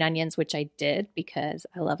with green onions, which I did because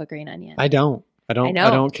I love a green onion. I don't know.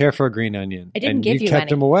 I don't care for a green onion. I didn't and give you kept any.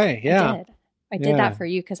 them away. Yeah. I did. I did Yeah. that for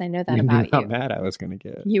you because I know that You knew about how you. mad I was going to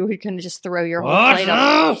get. You were going to just throw your whole What? plate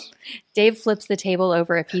on. Dave flips the table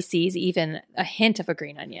over if he sees even a hint of a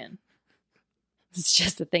green onion. It's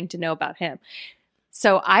just a thing to know about him.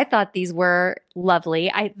 So I thought these were lovely.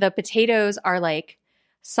 The potatoes are like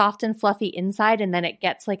soft and fluffy inside, and then it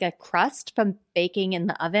gets like a crust from baking in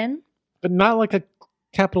the oven. But not like a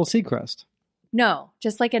capital C crust. No,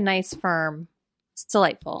 just like a nice firm. It's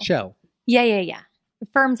delightful. Shell. Yeah. It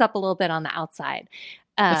firms up a little bit on the outside.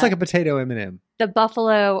 It's like a potato M&M. The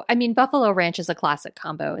buffalo ranch is a classic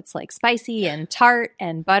combo. It's like spicy and tart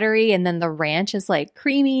and buttery, and then the ranch is like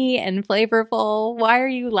creamy and flavorful. Why are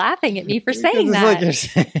you laughing at me for saying that? Like you're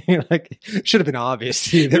saying, like, should have been obvious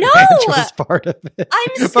to you that No! ranch was part of it.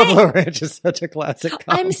 I'm Buffalo Ranch is such a classic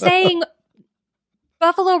combo. I'm saying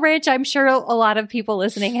Buffalo Ranch, I'm sure a lot of people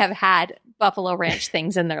listening have had Buffalo Ranch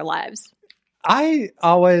things in their lives.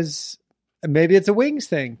 Maybe it's a wings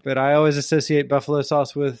thing, but I always associate buffalo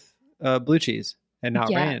sauce with blue cheese and not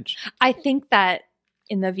Yeah. ranch. I think that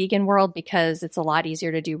in the vegan world, because it's a lot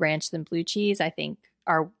easier to do ranch than blue cheese, I think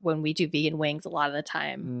when we do vegan wings, a lot of the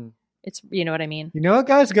time, it's, you know what I mean? You know what,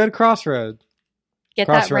 guys? Go to Crossroads. Get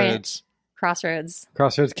that ranch. Crossroads.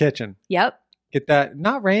 Crossroads Kitchen. Yep. Get that,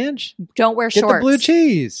 not ranch. Don't wear Get shorts. the blue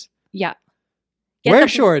cheese. Yeah. Wear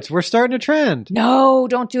shorts. We're starting a trend. No,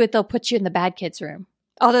 don't do it. They'll put you in the bad kids room.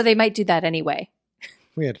 Although they might do that anyway.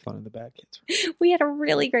 We had fun in the bad kids. We had a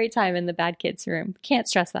really great time in the bad kids room. Can't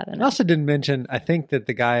stress that I enough. also didn't mention, I think that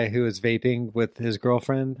the guy who was vaping with his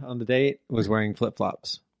girlfriend on the date was wearing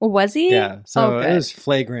flip-flops. Was he? Yeah. So Oh, it good. was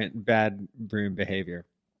flagrant bad room behavior.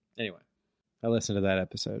 Anyway, I listened to that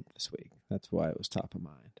episode this week. That's why it was top of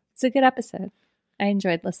mind. It's a good episode. I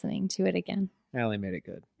enjoyed listening to it again. Allie made it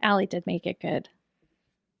good. Allie did make it good.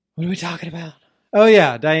 What are we talking about? Oh,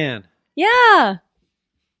 yeah, Diane. Yeah.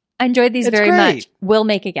 I enjoyed these It's very great. much. Will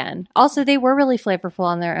make again. Also, they were really flavorful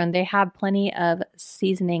on their own. They had plenty of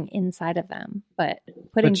seasoning inside of them, but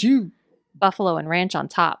putting But you buffalo and ranch on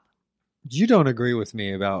top. don't agree with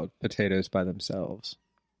me about potatoes by themselves.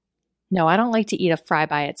 No, I don't like to eat a fry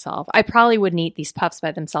by itself. I probably wouldn't eat these puffs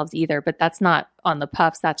by themselves either, but that's not on the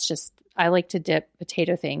puffs. That's just, I like to dip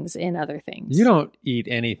potato things in other things. You don't eat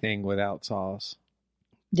anything without sauce.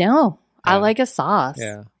 No, I Yeah. like a sauce.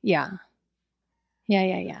 Yeah. Yeah.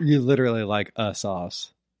 Yeah. You literally like a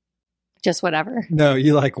sauce. Just whatever. No,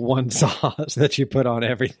 you like one sauce that you put on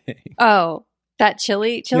everything. Oh, that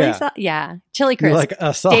chili Yeah. sauce? Yeah. Chili You crisp. like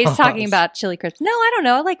a sauce. Dave's talking about chili crisp. No, I don't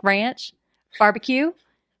know. I like ranch, barbecue.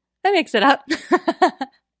 I mix it up.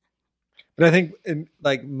 But I think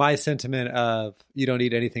like my sentiment of you don't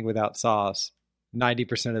eat anything without sauce,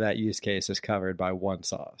 90% of that use case is covered by one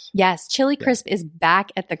sauce. Yes, chili crisp is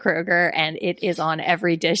back at the Kroger, and it is on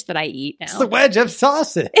every dish that I eat now. It's the wedge of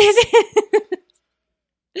sauces. It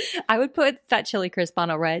is. I would put that chili crisp on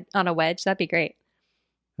a wedge. That'd be great.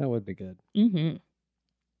 That would be good. Mm-hmm.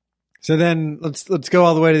 So then let's go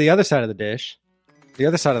all the way to the other side of the dish, the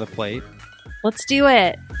other side of the plate. Let's do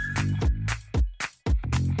it.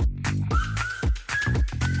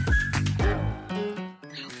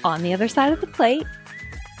 On the other side of the plate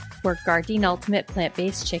were Gardein Ultimate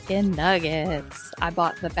Plant-Based Chicken Nuggets. I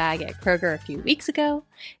bought the bag at Kroger a few weeks ago.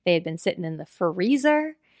 They had been sitting in the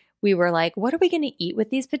freezer. We were like, what are we going to eat with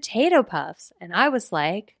these potato puffs? And I was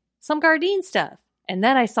like, some Gardein stuff. And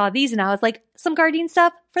then I saw these and I was like, some Gardein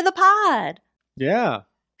stuff for the pod. Yeah.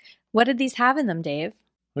 What did these have in them, Dave?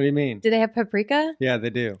 What do you mean? Do they have paprika? Yeah, they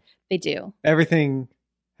do. They do. Everything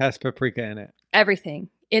has paprika in it. Everything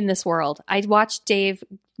in this world. I watched Dave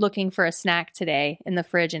looking for a snack today in the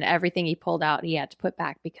fridge, and everything he pulled out, he had to put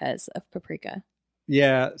back because of paprika.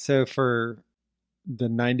 Yeah. So for the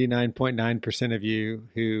 99.9% of you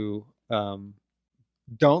who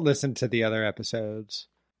don't listen to the other episodes,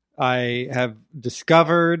 I have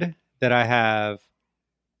discovered that I have,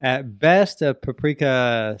 at best, a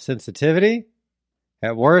paprika sensitivity.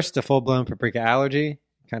 At worst, a full-blown paprika allergy.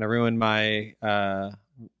 Kind of ruined my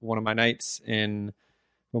one of my nights when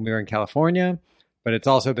we were in California. But it's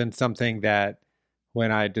also been something that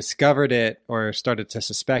when I discovered it or started to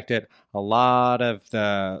suspect it, a lot of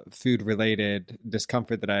the food-related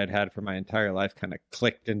discomfort that I had had for my entire life kind of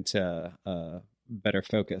clicked into better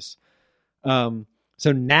focus.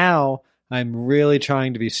 So now I'm really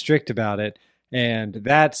trying to be strict about it. And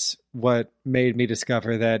that's what made me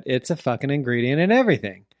discover that it's a fucking ingredient in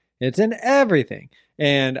everything. It's in everything.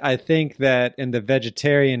 And I think that in the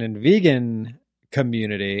vegetarian and vegan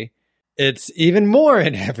community, it's even more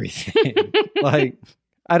in everything. Like,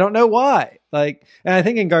 I don't know why. Like, and I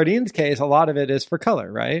think in Gardein's case, a lot of it is for color,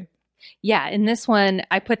 right? Yeah, in this one,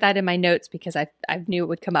 I put that in my notes because I knew it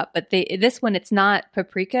would come up. But this one, it's not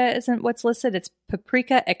paprika isn't what's listed. It's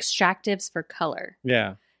paprika extractives for color.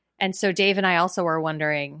 Yeah. And so Dave and I also were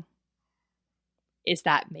wondering, does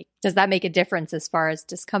that make a difference as far as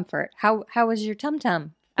discomfort? How was your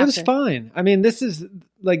tum-tum? It was fine. I mean, this is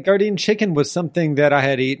like Gardein chicken was something that I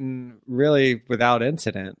had eaten really without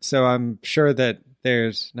incident. So I'm sure that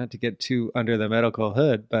there's, not to get too under the medical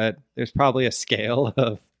hood, but there's probably a scale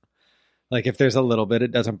of like, if there's a little bit,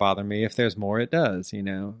 it doesn't bother me. If there's more, it does, you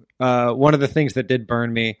know. One of the things that did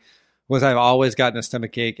burn me was I've always gotten a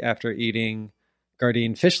stomachache after eating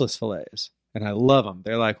Gardein fishless fillets. And I love them.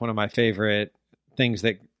 They're like one of my favorite things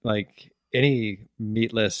that like any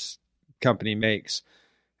meatless company makes.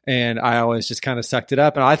 And I always just kind of sucked it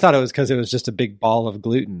up. And I thought it was because it was just a big ball of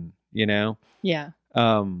gluten, you know? Yeah.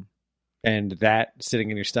 And that sitting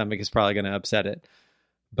in your stomach is probably going to upset it.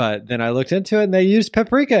 But then I looked into it and they used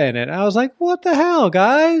paprika in it. I was like, what the hell,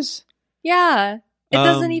 guys? Yeah. It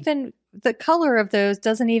doesn't even, the color of those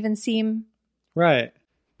doesn't even seem. Right.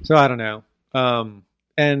 So I don't know.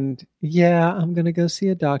 And yeah, I'm going to go see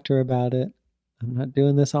a doctor about it. I'm not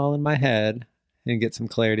doing this all in my head and get some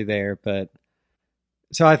clarity there. But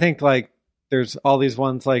so I think like there's all these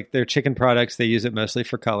ones, like they're chicken products. They use it mostly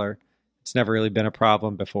for color. It's never really been a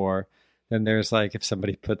problem before. Then there's like, if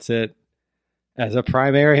somebody puts it as a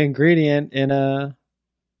primary ingredient in a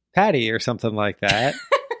patty or something like that.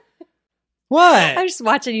 What? I'm just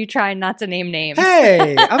watching you try not to name names.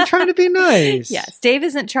 Hey, I'm trying to be nice. Yes. Dave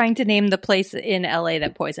isn't trying to name the place in LA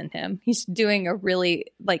that poisoned him. He's doing a really,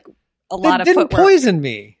 like, a lot of didn't footwork. Poison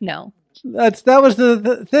me. No. That was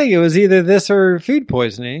the thing. It was either this or food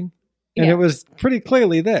poisoning. And Yeah. it was pretty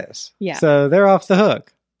clearly this. Yeah. So they're off the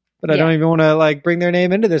hook. But I Yeah. don't even want to like bring their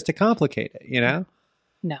name into this to complicate it, you know?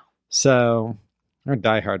 No. So our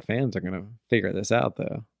diehard fans are going to figure this out,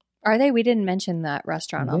 though. Are they? We didn't mention that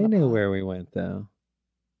restaurant on They the know pod. where we went, though.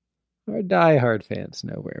 Our diehard fans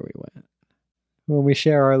know where we went. When we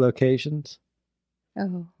share our locations,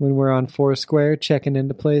 Oh. when we're on Foursquare checking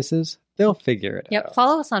into places, they'll figure it Yep. out.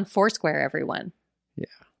 Follow us on Foursquare, everyone.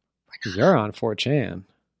 You're on 4chan.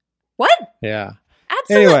 What? Yeah.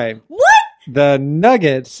 Absolutely. Anyway. What? The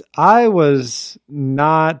nuggets, I was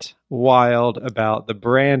not wild about the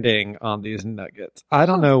branding on these nuggets. I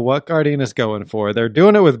don't know what Gardein is going for. They're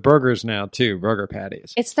doing it with burgers now, too, burger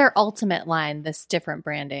patties. It's their ultimate line, this different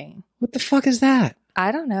branding. What the fuck is that?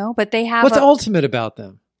 I don't know, but they have What's ultimate about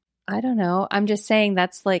them? I don't know. I'm just saying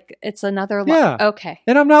that's like, it's another Yeah. Okay.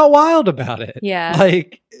 And I'm not wild about it. Yeah.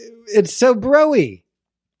 Like, it's so bro-y.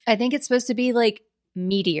 I think it's supposed to be like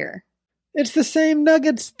meteor. It's the same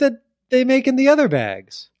nuggets that they make in the other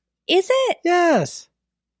bags. Is it? Yes.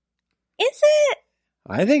 Is it?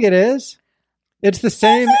 I think it is. It's the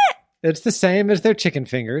same. It's the same as their chicken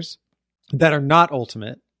fingers that are not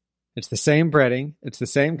ultimate. It's the same breading. It's the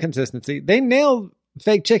same consistency. They nail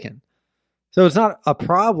fake chicken. So it's not a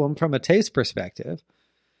problem from a taste perspective.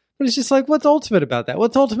 But it's just like, what's ultimate about that?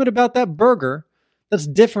 What's ultimate about that burger that's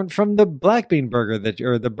different from the black bean burger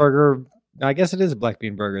or the burger? I guess it is a black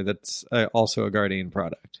bean burger that's also a Gardein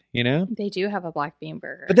product, you know? They do have a black bean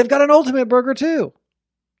burger. But they've got an ultimate burger too.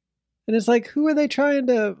 And it's like, who are they trying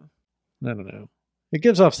to... I don't know. It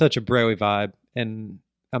gives off such a broy vibe, and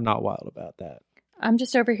I'm not wild about that. I'm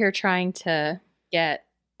just over here trying to get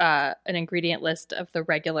an ingredient list of the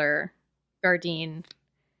regular Gardein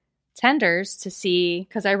tenders to see,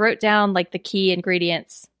 because I wrote down like the key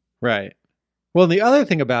ingredients. Right. Well, the other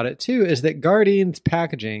thing about it too is that Gardein's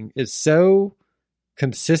packaging is so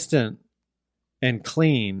consistent and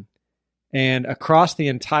clean, and across the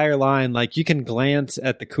entire line, like you can glance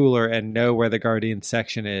at the cooler and know where the Gardein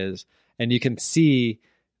section is, and you can see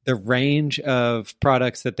the range of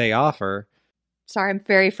products that they offer. Sorry, I'm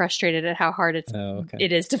very frustrated at how hard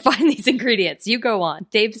it is to find these ingredients. You go on.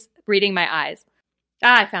 Dave's reading my eyes.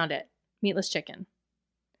 I found it. Meatless chicken.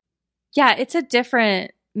 Yeah, it's a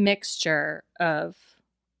different mixture of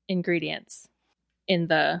ingredients in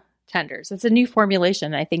the tenders. It's a new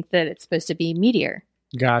formulation. I think that it's supposed to be meatier.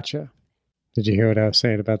 Gotcha. Did you hear what I was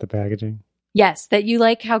saying about the packaging? Yes, that you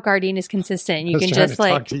like how Gardein is consistent. And you can just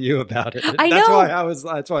like talk to you about it. I know.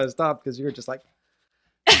 That's why I stopped, because you were just like.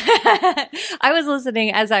 I was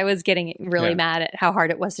listening as I was getting really mad at how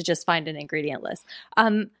hard it was to just find an ingredient list.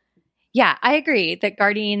 Yeah, I agree that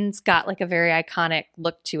Gardein's got like a very iconic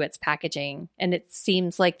look to its packaging, and it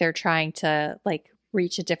seems like they're trying to like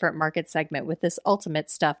reach a different market segment with this ultimate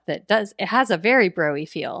stuff it has a very bro-y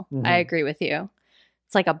feel. Mm-hmm. I agree with you.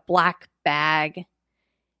 It's like a black bag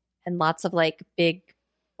and lots of like big,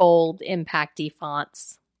 bold, impacty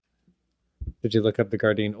fonts. Did you look up the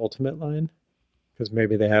Gardein Ultimate line? Because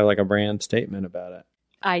maybe they have like a brand statement about it.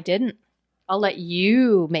 I didn't. I'll let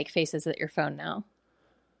you make faces at your phone now.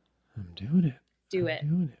 I'm doing it. Do it.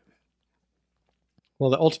 Well,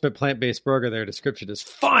 the ultimate plant-based burger, their description is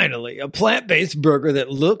finally a plant-based burger that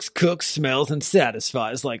looks, cooks, smells, and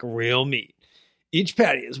satisfies like real meat. Each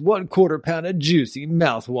patty is 1/4 pound of juicy,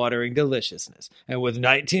 mouth-watering deliciousness. And with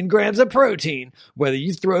 19 grams of protein, whether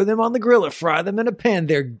you throw them on the grill or fry them in a pan,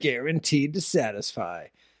 they're guaranteed to satisfy.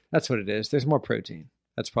 That's what it is. There's more protein.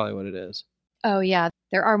 That's probably what it is. Oh, yeah.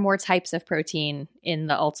 There are more types of protein in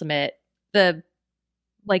the ultimate. The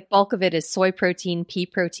bulk of it is soy protein, pea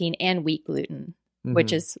protein, and wheat gluten,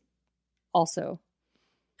 which is also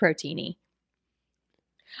proteiny.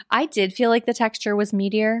 I did feel like the texture was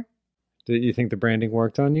meatier. Do you think the branding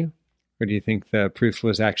worked on you? Or do you think the proof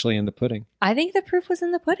was actually in the pudding? I think the proof was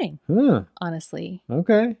in the pudding, honestly.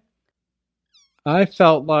 Okay. I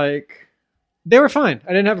felt like they were fine. I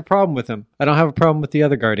didn't have a problem with them. I don't have a problem with the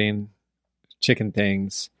other Gardein chicken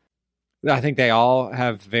things. I think they all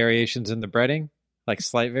have variations in the breading, like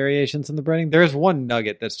slight variations in the breading. There is one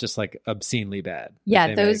nugget that's just like obscenely bad.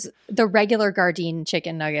 Yeah, the regular Gardein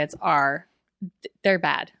chicken nuggets they're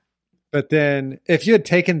bad. But then if you had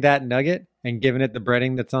taken that nugget and given it the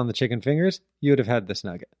breading that's on the chicken fingers, you would have had this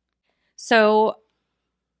nugget. So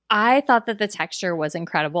I thought that the texture was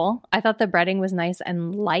incredible. I thought the breading was nice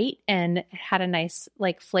and light and had a nice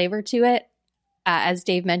like flavor to it. As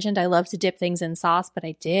Dave mentioned, I love to dip things in sauce, but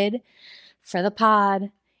I did, for the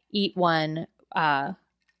pod, eat one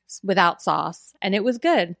without sauce, and it was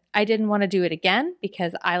good. I didn't want to do it again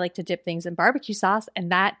because I like to dip things in barbecue sauce,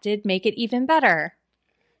 and that did make it even better.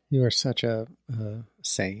 You are such a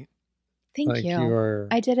saint. Thank you.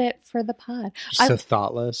 I did it for the pod. So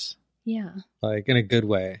thoughtless. Yeah. Like in a good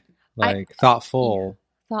way. Like thoughtful.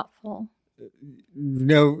 Yeah, thoughtful.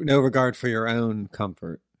 No regard for your own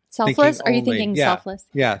comfort. Selfless? Are you thinking selfless?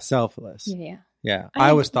 Yeah, selfless. Yeah.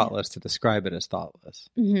 I was thoughtless to describe it as thoughtless.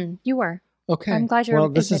 Mm-hmm. You were. Okay. I'm glad you're Well,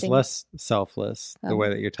 this is less selfless, the way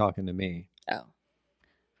that you're talking to me. Oh.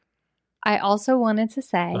 I also wanted to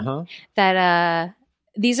say that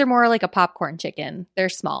these are more like a popcorn chicken. They're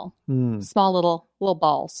small. Small little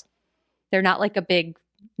balls. They're not like a big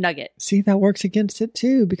nugget. See, that works against it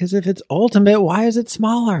too, because if it's ultimate, why is it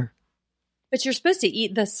smaller? But you're supposed to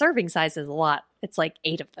eat, the serving size is a lot. It's like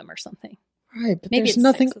 8 of them or something. Right, but maybe there's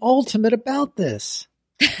nothing ultimate about this.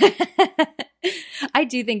 I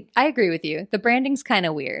do think I agree with you. The branding's kind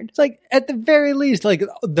of weird. It's like, at the very least, like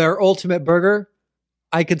their ultimate burger,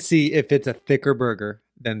 I could see if it's a thicker burger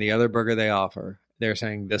than the other burger they offer. They're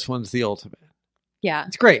saying this one's the ultimate. Yeah.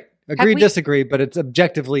 It's great. Agree, disagree, but it's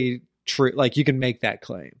objectively true. Like, you can make that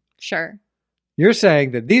claim. Sure. You're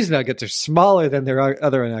saying that these nuggets are smaller than their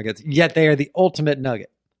other nuggets, yet they are the ultimate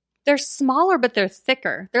nugget. They're smaller, but they're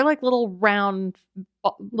thicker. They're like little round,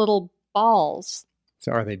 little balls.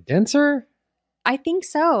 So are they denser? I think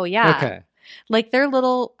so. Yeah. Okay. Like they're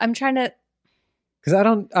little. I'm trying to.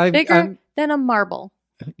 Because bigger than a marble.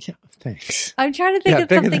 Yeah. Thanks. I'm trying to think of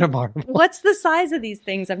bigger something. than a marble. What's the size of these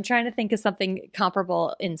things? I'm trying to think of something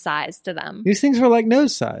comparable in size to them. These things were like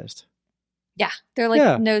nose sized. Yeah, they're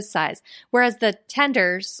like nose size. Whereas the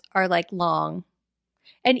tenders are like long.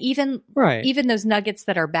 And even those nuggets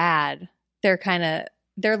that are bad, they're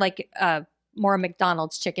like more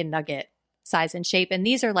McDonald's chicken nugget size and shape. And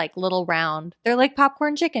these are like little round. They're like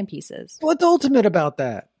popcorn chicken pieces. What's ultimate about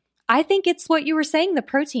that? I think it's what you were saying, the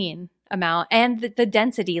protein amount and the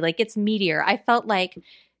density. Like it's meatier. I felt like,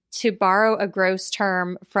 to borrow a gross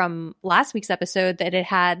term from last week's episode, that it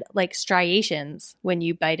had like striations when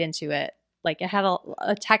you bite into it. Like it had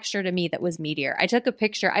a texture to me that was meatier. I took a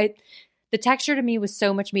picture. The texture to me was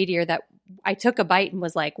so much meatier that I took a bite and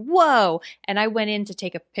was like, whoa. And I went in to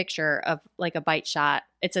take a picture of like a bite shot.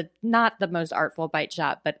 It's not the most artful bite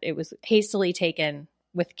shot, but it was hastily taken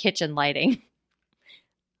with kitchen lighting.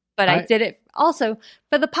 But I did it also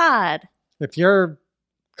for the pod. If you're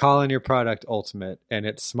calling your product ultimate and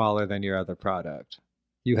it's smaller than your other product,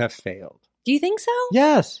 you have failed. Do you think so?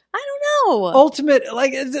 Yes. I don't know. Ultimate,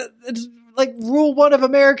 like it's like rule 1 of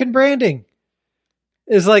American branding.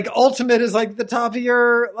 Is like ultimate is like the top of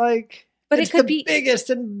your like, but it could be biggest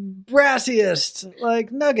and brassiest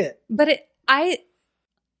like nugget. But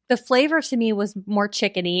the flavor to me was more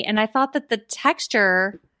chickeny, and I thought that the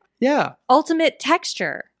texture, ultimate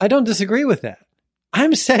texture. I don't disagree with that.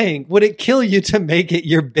 I'm saying, would it kill you to make it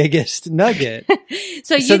your biggest nugget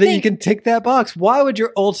so that you can tick that box? Why would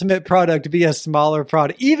your ultimate product be a smaller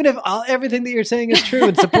product, even if everything that you're saying is true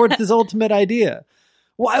and supports this ultimate idea?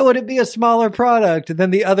 Why would it be a smaller product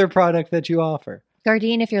than the other product that you offer?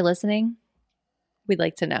 Gardein, if you're listening, we'd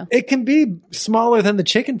like to know. It can be smaller than the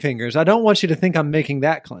chicken fingers. I don't want you to think I'm making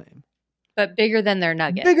that claim. But bigger than their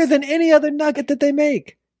nuggets. Bigger than any other nugget that they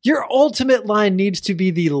make. Your ultimate line needs to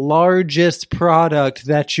be the largest product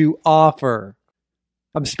that you offer.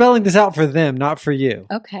 I'm spelling this out for them, not for you.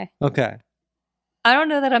 Okay. I don't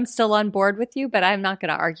know that I'm still on board with you, but I'm not going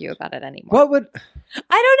to argue about it anymore. What would... I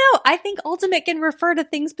don't know. I think ultimate can refer to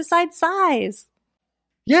things besides size.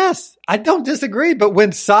 Yes, I don't disagree. But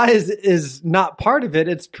when size is not part of it,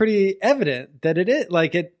 it's pretty evident that it is.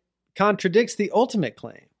 Like, it contradicts the ultimate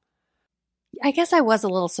claim. I guess I was a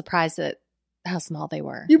little surprised at how small they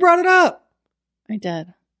were. You brought it up. I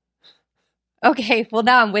did. Okay, well,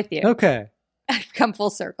 now I'm with you. Okay. I've come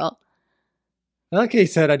full circle. Like he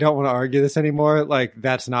said, I don't want to argue this anymore. Like,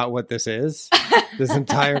 that's not what this is. This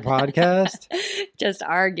entire podcast. Just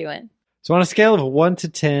arguing. So on a scale of 1 to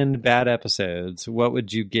 10 bad episodes, what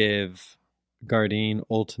would you give Gardein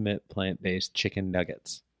Ultimate Plant-Based Chicken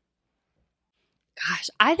Nuggets? Gosh,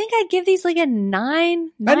 I think I'd give these like a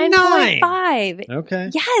 9.5.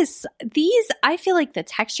 Okay. Yes. These, I feel like the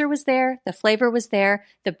texture was there. The flavor was there.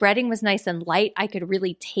 The breading was nice and light. I could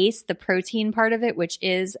really taste the protein part of it, which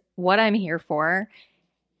is what I'm here for.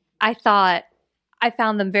 I found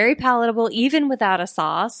them very palatable, even without a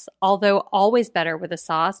sauce, although always better with a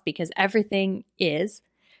sauce because everything is.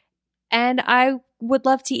 And I would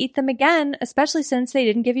love to eat them again, especially since they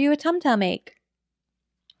didn't give you a tum-tum ache.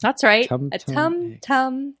 That's right. A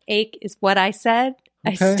tum-tum ache is what I said.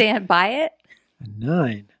 Okay. I stand by it. A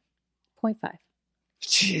 9.5.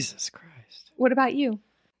 Jesus Christ. What about you?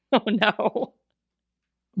 Oh, no.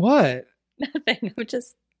 What? Nothing. I'm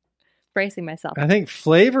just bracing myself. I think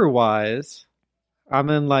flavor-wise, I'm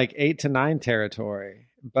in like 8 to 9 territory.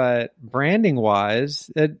 But branding-wise,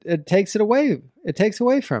 it takes it away. It takes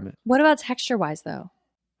away from it. What about texture-wise, though?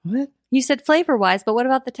 What? You said flavor-wise, but what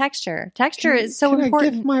about the texture? Texture is so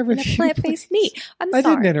important I give my review, in a plant-based meat. I'm sorry. I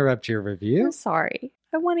didn't interrupt your review. I'm sorry.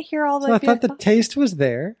 I want to hear all I thought the taste was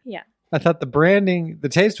there. Yeah. I thought the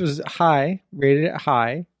taste was high, rated it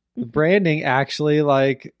high. The branding actually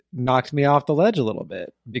like knocked me off the ledge a little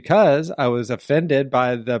bit because I was offended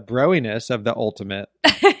by the broiness of the ultimate.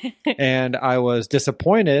 And I was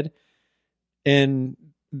disappointed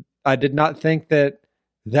I did not think that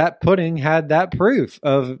pudding had that proof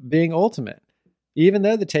of being ultimate. Even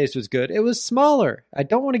though the taste was good, it was smaller. I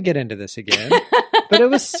don't want to get into this again, but it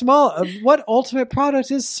was small. What ultimate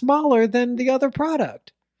product is smaller than the other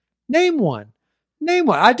product? Name one. Name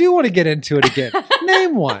one. I do want to get into it again.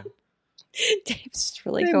 Name one. Dave's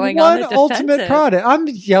really Name going one on the ultimate defensive. product. I'm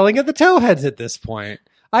yelling at the towheads at this point.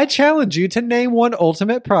 I challenge you to name one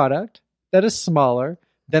ultimate product that is smaller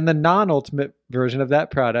than the non-ultimate version of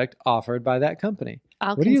that product offered by that company.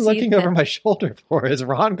 I'll What are you concede looking that. over my shoulder for? Is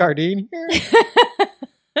Ron Gardine here?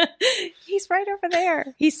 He's right over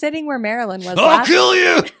there. He's sitting where Marilyn was. I'll last kill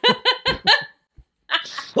you.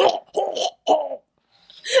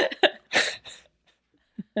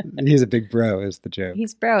 He's a big bro, is the joke.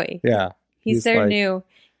 He's broy. Yeah. He's their like- new.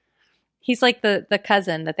 He's like the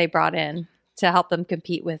cousin that they brought in to help them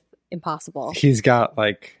compete with Impossible. He's got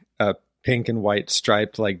like a pink and white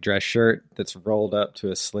striped like dress shirt that's rolled up to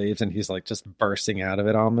his sleeves, and he's like just bursting out of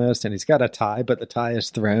it almost. And he's got a tie, but the tie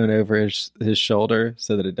is thrown over his shoulder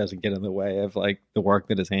so that it doesn't get in the way of like the work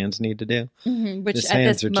that his hands need to do. Mhm, which His at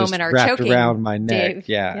hands this are moment just are wrapped choking around my neck. Dave.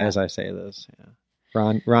 Yeah, Yeah. as I say this. Yeah.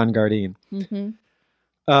 Ron Gardine. Mm-hmm.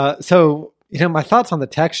 So, my thoughts on the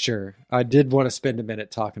texture, I did want to spend a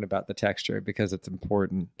minute talking about the texture because it's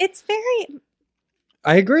important. It's very.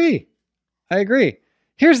 I agree.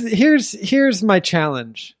 Here's my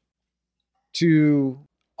challenge to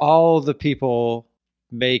all the people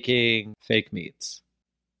making fake meats.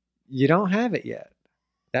 You don't have it yet.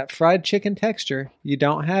 That fried chicken texture, you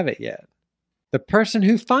don't have it yet. The person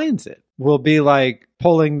who finds it will be like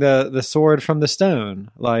pulling the sword from the stone.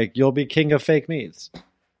 Like, you'll be king of fake meats.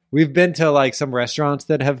 We've been to like some restaurants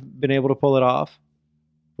that have been able to pull it off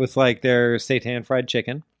with like their seitan fried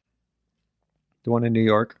chicken. The one in New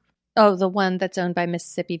York. Oh, the one that's owned by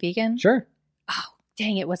Mississippi Vegan? Sure. Oh,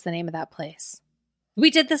 dang it. What's the name of that place? We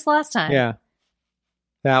did this last time. Yeah.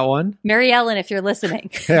 That one. Mary Ellen, if you're listening.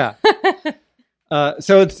 Yeah.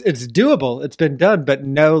 So it's doable. It's been done, but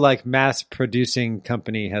no like mass producing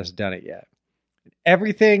company has done it yet.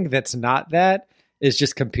 Everything that's not that is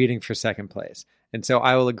just competing for second place. And so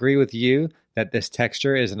I will agree with you that this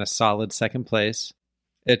texture is in a solid second place.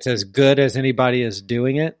 It's as good as anybody is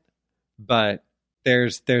doing it, but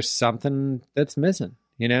there's something that's missing,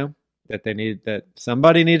 that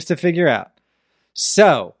somebody needs to figure out.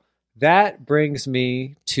 So that brings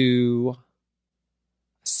me to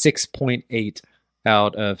 6.8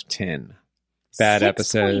 out of 10 bad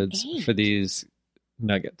episodes 6.8. for these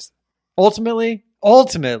nuggets. Ultimately,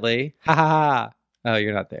 ha ha ha. Oh,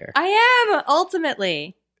 you're not there. I am,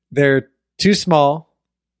 ultimately. They're too small.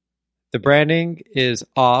 The branding is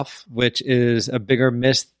off, which is a bigger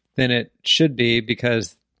miss than it should be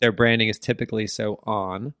because their branding is typically so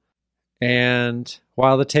on. And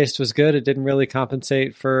while the taste was good, it didn't really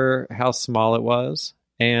compensate for how small it was.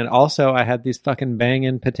 And also, I had these fucking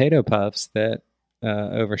banging potato puffs that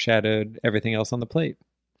overshadowed everything else on the plate.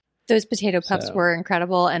 Those potato puffs So- were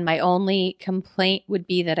incredible. And my only complaint would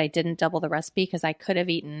be that I didn't double the recipe because I could have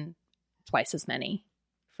eaten twice as many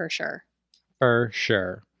for sure. For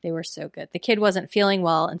sure. They were so good. The kid wasn't feeling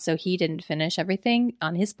well, and so he didn't finish everything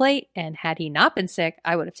on his plate. And had he not been sick,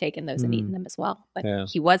 I would have taken those and eaten them as well. But Yeah.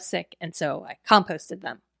 he was sick, and so I composted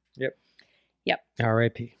them. Yep. Yep.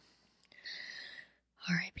 R.I.P.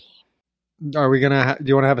 R.I.P. Are we going to... do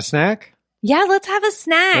you want to have a snack? Yeah, let's have a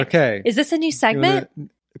snack. Okay. Is this a new segment?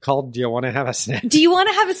 Called Do You Want to Have a Snack? Do you want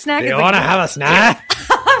to have a snack? Do you It's want to like- have a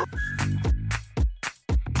snack?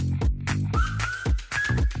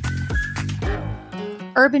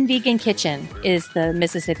 Urban Vegan Kitchen is the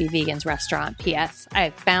Mississippi Vegans restaurant. P.S. I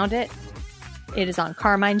have found it. It is on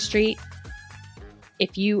Carmine Street.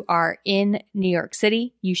 If you are in New York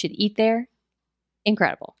City, you should eat there.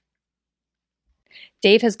 Incredible.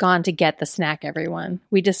 Dave has gone to get the snack, everyone.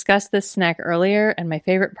 We discussed this snack earlier, and my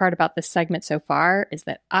favorite part about this segment so far is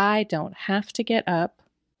that I don't have to get up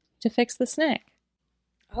to fix the snack.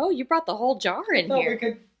 Oh, you brought the whole jar in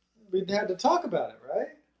here. We had to talk about it, right?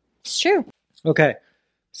 It's true. Okay.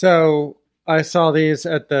 So I saw these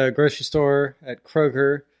at the grocery store at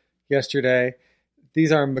Kroger yesterday.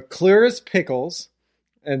 These are McClure's pickles,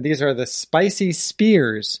 and these are the Spicy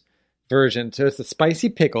Spears version. So it's a spicy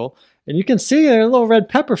pickle, and you can see a little red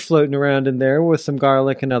pepper floating around in there with some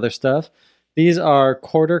garlic and other stuff. These are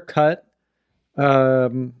quarter cut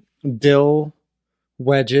dill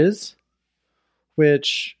wedges,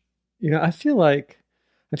 which I feel like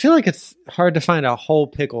it's hard to find a whole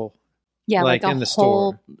pickle. Yeah, Like like a in the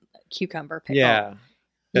whole store. cucumber pickle. Yeah.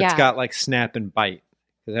 That's Yeah. got like snap and bite.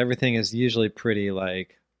 Because everything is usually pretty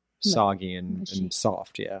like soggy and Mushy.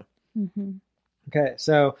 soft. Yeah. Mm-hmm. Okay.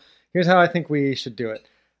 So here's how I think we should do it.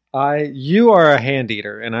 You are a hand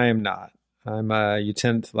eater and I am not. You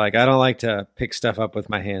tend to I don't like to pick stuff up with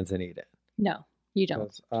my hands and eat it. No, you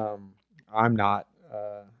don't. 'Cause, I'm not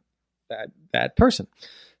that person.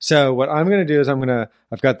 So what I'm going to do is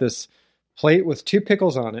I've got this plate with 2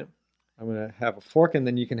 pickles on it. I'm going to have a fork, and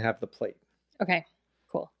then you can have the plate. Okay,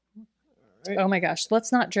 cool. Right. Oh my gosh,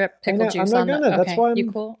 let's not drip pickle juice I'm on not gonna. the... That's why I'm...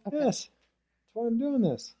 You cool? Okay. Yes. That's why I'm doing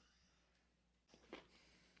this.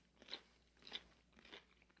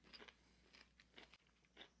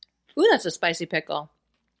 Ooh, that's a spicy pickle.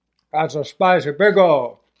 That's a spicy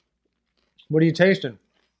pickle. What are you tasting?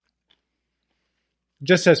 It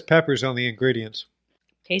just says peppers on the ingredients.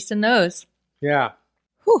 Tasting those. Yeah.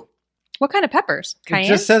 Whew. What kind of peppers? Cayenne? It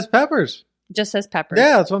just says peppers. Just says peppers.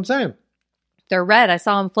 Yeah, that's what I'm saying. They're red. I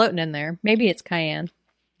saw them floating in there. Maybe it's cayenne.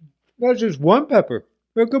 That's just one pepper.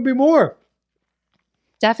 There could be more.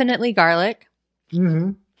 Definitely garlic.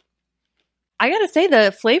 Mm-hmm. I gotta say,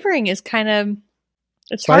 the flavoring is kind of...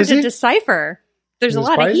 It's Spicy? hard to decipher. There's Is a it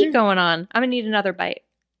lot of spicy? heat going on. I'm gonna need another bite.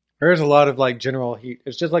 There's a lot of like general heat.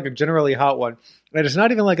 It's just like a generally hot one. And it's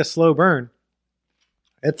not even like a slow burn.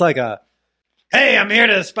 It's like a, hey, I'm here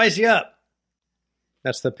to spice you up.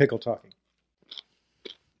 That's the pickle talking.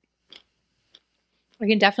 I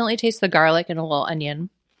can definitely taste the garlic and a little onion.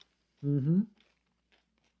 Mm-hmm.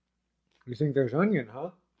 You think there's onion, huh?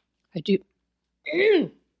 I do. Okay.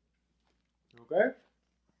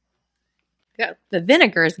 Yeah, the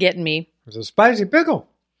vinegar is getting me. It's a spicy pickle.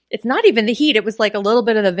 It's not even the heat. It was like a little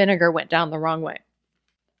bit of the vinegar went down the wrong way.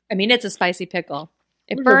 I mean, it's a spicy pickle.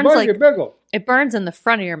 It It's burns a spicy like pickle. it burns in the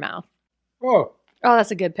front of your mouth. Oh, Oh,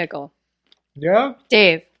 that's a good pickle. yeah?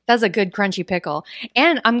 Dave, that's a good crunchy pickle.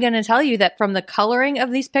 And I'm going to tell you that from the coloring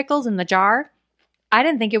of these pickles in the jar, I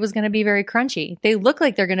didn't think it was going to be very crunchy. They look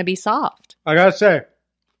like they're going to be soft. I gotta say,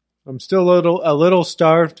 I'm still a little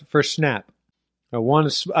starved for snap. I want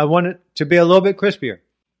it to be a little bit crispier.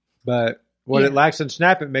 But what it lacks in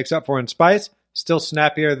snap, it makes up for in spice. Still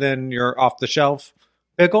snappier than your off-the-shelf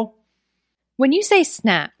pickle. When you say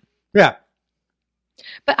snap, Yeah.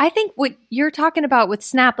 but I think what you're talking about with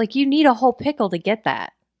snap, like you need a whole pickle to get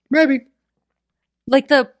that. Maybe. Like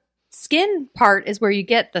the skin part is where you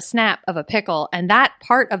get the snap of a pickle, and that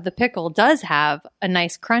part of the pickle does have a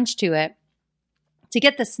nice crunch to it. To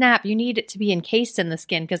get the snap, you need it to be encased in the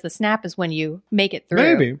skin because the snap is when you make it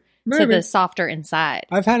through Maybe. to the softer inside.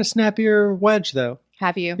 I've had a snappier wedge, though.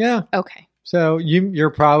 Have you? Yeah. Okay. So you're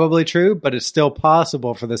probably true, but it's still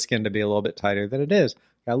possible for the skin to be a little bit tighter than it is.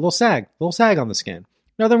 Got a little sag on the skin.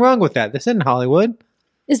 Nothing wrong with that. This isn't Hollywood.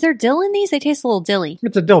 Is there dill in these? They taste a little dilly.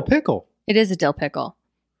 It's a dill pickle. It is a dill pickle.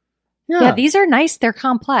 Yeah. Yeah, these are nice. They're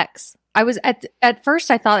complex. I was at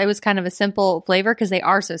first I thought it was kind of a simple flavor because they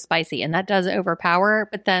are so spicy and that does overpower.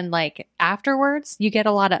 But then like afterwards, you get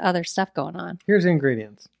a lot of other stuff going on. Here's the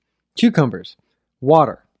ingredients. Cucumbers,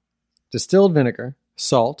 water, distilled vinegar,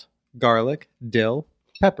 salt, garlic, dill,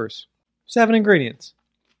 peppers. 7 ingredients.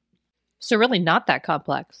 So really not that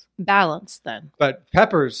complex. Balanced then. But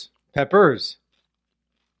peppers.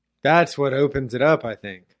 That's what opens it up, I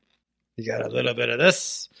think. You got a little bit of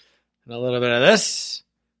this, and a little bit of this,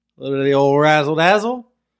 a little bit of the old razzle dazzle.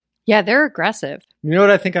 Yeah, they're aggressive. You know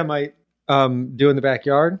what I think I might do in the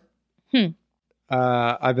backyard? Hmm.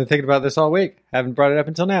 I've been thinking about this all week. Haven't brought it up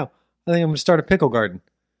until now. I think I'm going to start a pickle garden.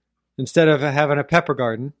 Instead of having a pepper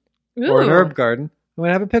garden or an Ooh. herb garden, I'm going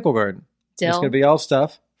to have a pickle garden. It's Dill, going to be all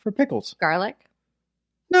stuff for pickles. garlic.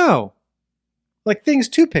 No. Like things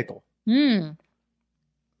to pickle. Hmm.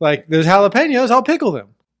 Like there's jalapenos, I'll pickle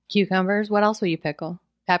them. Cucumbers. What else will you pickle?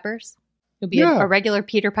 Peppers? You'll be Yeah. a regular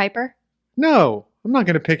Peter Piper? No, I'm not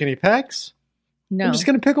going to pick any pecks. No. I'm just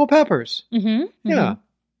going to pickle peppers. Mm-hmm. Yeah.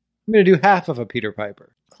 I'm going to do half of a Peter Piper.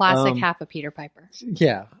 Classic half a Peter Piper.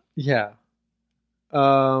 Yeah.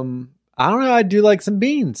 I don't know. I'd do like some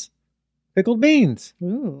beans. Pickled beans.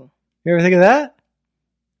 Ooh. You ever think of that?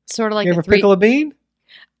 Sort of like you a ever three. pickle a bean?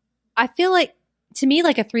 I feel like, to me,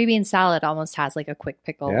 like a 3-bean salad almost has like a quick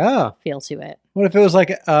pickle Yeah. feel to it. What if it was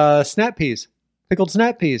like snap peas? Pickled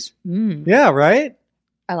snap peas. Mm. Yeah, right?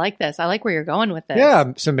 I like this. I like where you're going with this.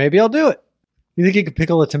 Yeah, so maybe I'll do it. You think you could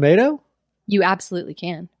pickle a tomato? You absolutely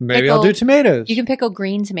can. Maybe I'll do tomatoes. You can pickle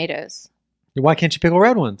green tomatoes. Why can't you pickle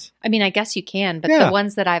red ones? I mean, I guess you can, but Yeah. the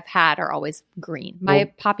ones that I've had are always green. My Well-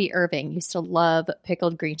 Poppy Irving used to love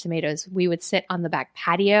pickled green tomatoes. We would sit on the back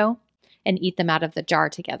patio and eat them out of the jar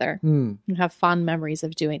together and have fond memories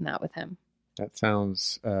of doing that with him. That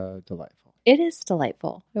sounds delightful. It is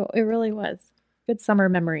delightful. It really was. Good summer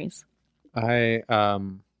memories. What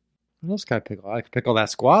else can I pickle? I could pickle that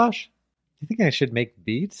squash. You think I should make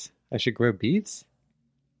beets? I should grow beets?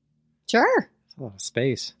 Sure. That's a lot of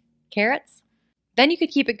space. Carrots. Then you could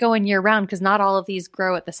keep it going year round because not all of these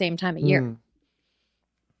grow at the same time of year.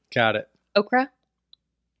 Got it. Okra.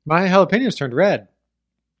 My jalapenos turned red.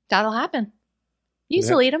 That'll happen. You Yeah.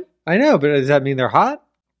 still eat them. I know, but does that mean they're hot?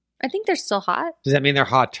 I think they're still hot. Does that mean they're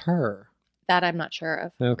hotter? That I'm not sure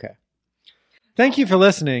of. Okay. Thank you for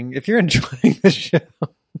listening. If you're enjoying the show.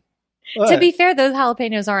 To be fair, those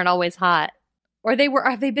jalapenos aren't always hot. Or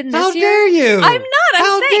have they been this How year? dare you? I'm not.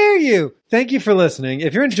 How dare you? Thank you for listening.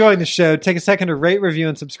 If you're enjoying the show, take a second to rate, review,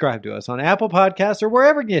 and subscribe to us on Apple Podcasts or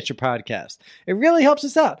wherever you get your podcasts. It really helps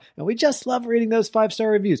us out. And we just love reading those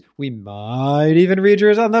 5-star reviews. We might even read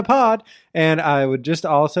yours on the pod. And I would just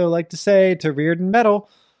also like to say to Reardon Metal,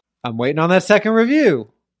 I'm waiting on that second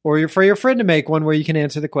review. Or for your friend to make one where you can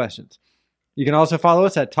answer the questions. You can also follow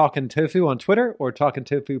us at Talkin' Tofu on Twitter or Talkin'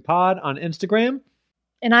 Tofu Pod on Instagram.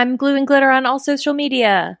 And I'm Glue and Glitter on all social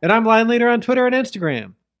media. And I'm Line Leader on Twitter and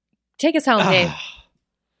Instagram. Take us home, Dave.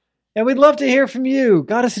 And we'd love to hear from you.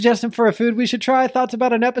 Got a suggestion for a food we should try? Thoughts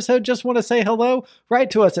about an episode? Just want to say hello? Write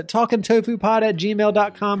to us at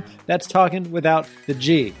talkintofupod@gmail.com. That's talking without the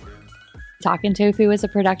G. Talkin' Tofu is a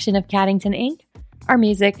production of Caddington Inc. Our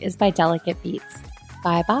music is by Delicate Beats.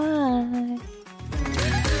 Bye-bye.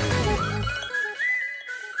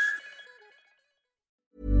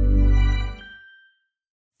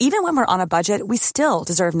 Even when we're on a budget, we still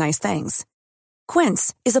deserve nice things.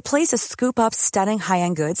 Quince is a place to scoop up stunning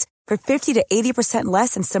high-end goods for 50 to 80%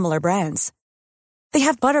 less than similar brands. They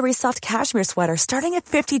have buttery soft cashmere sweaters starting at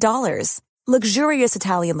 $50, luxurious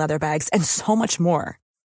Italian leather bags, and so much more.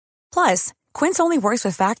 Plus, Quince only works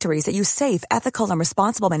with factories that use safe, ethical, and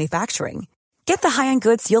responsible manufacturing. Get the high-end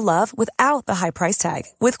goods you'll love without the high price tag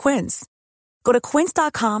with Quince. Go to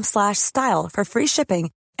quince.com/style for free shipping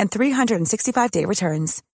and 365-day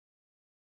returns.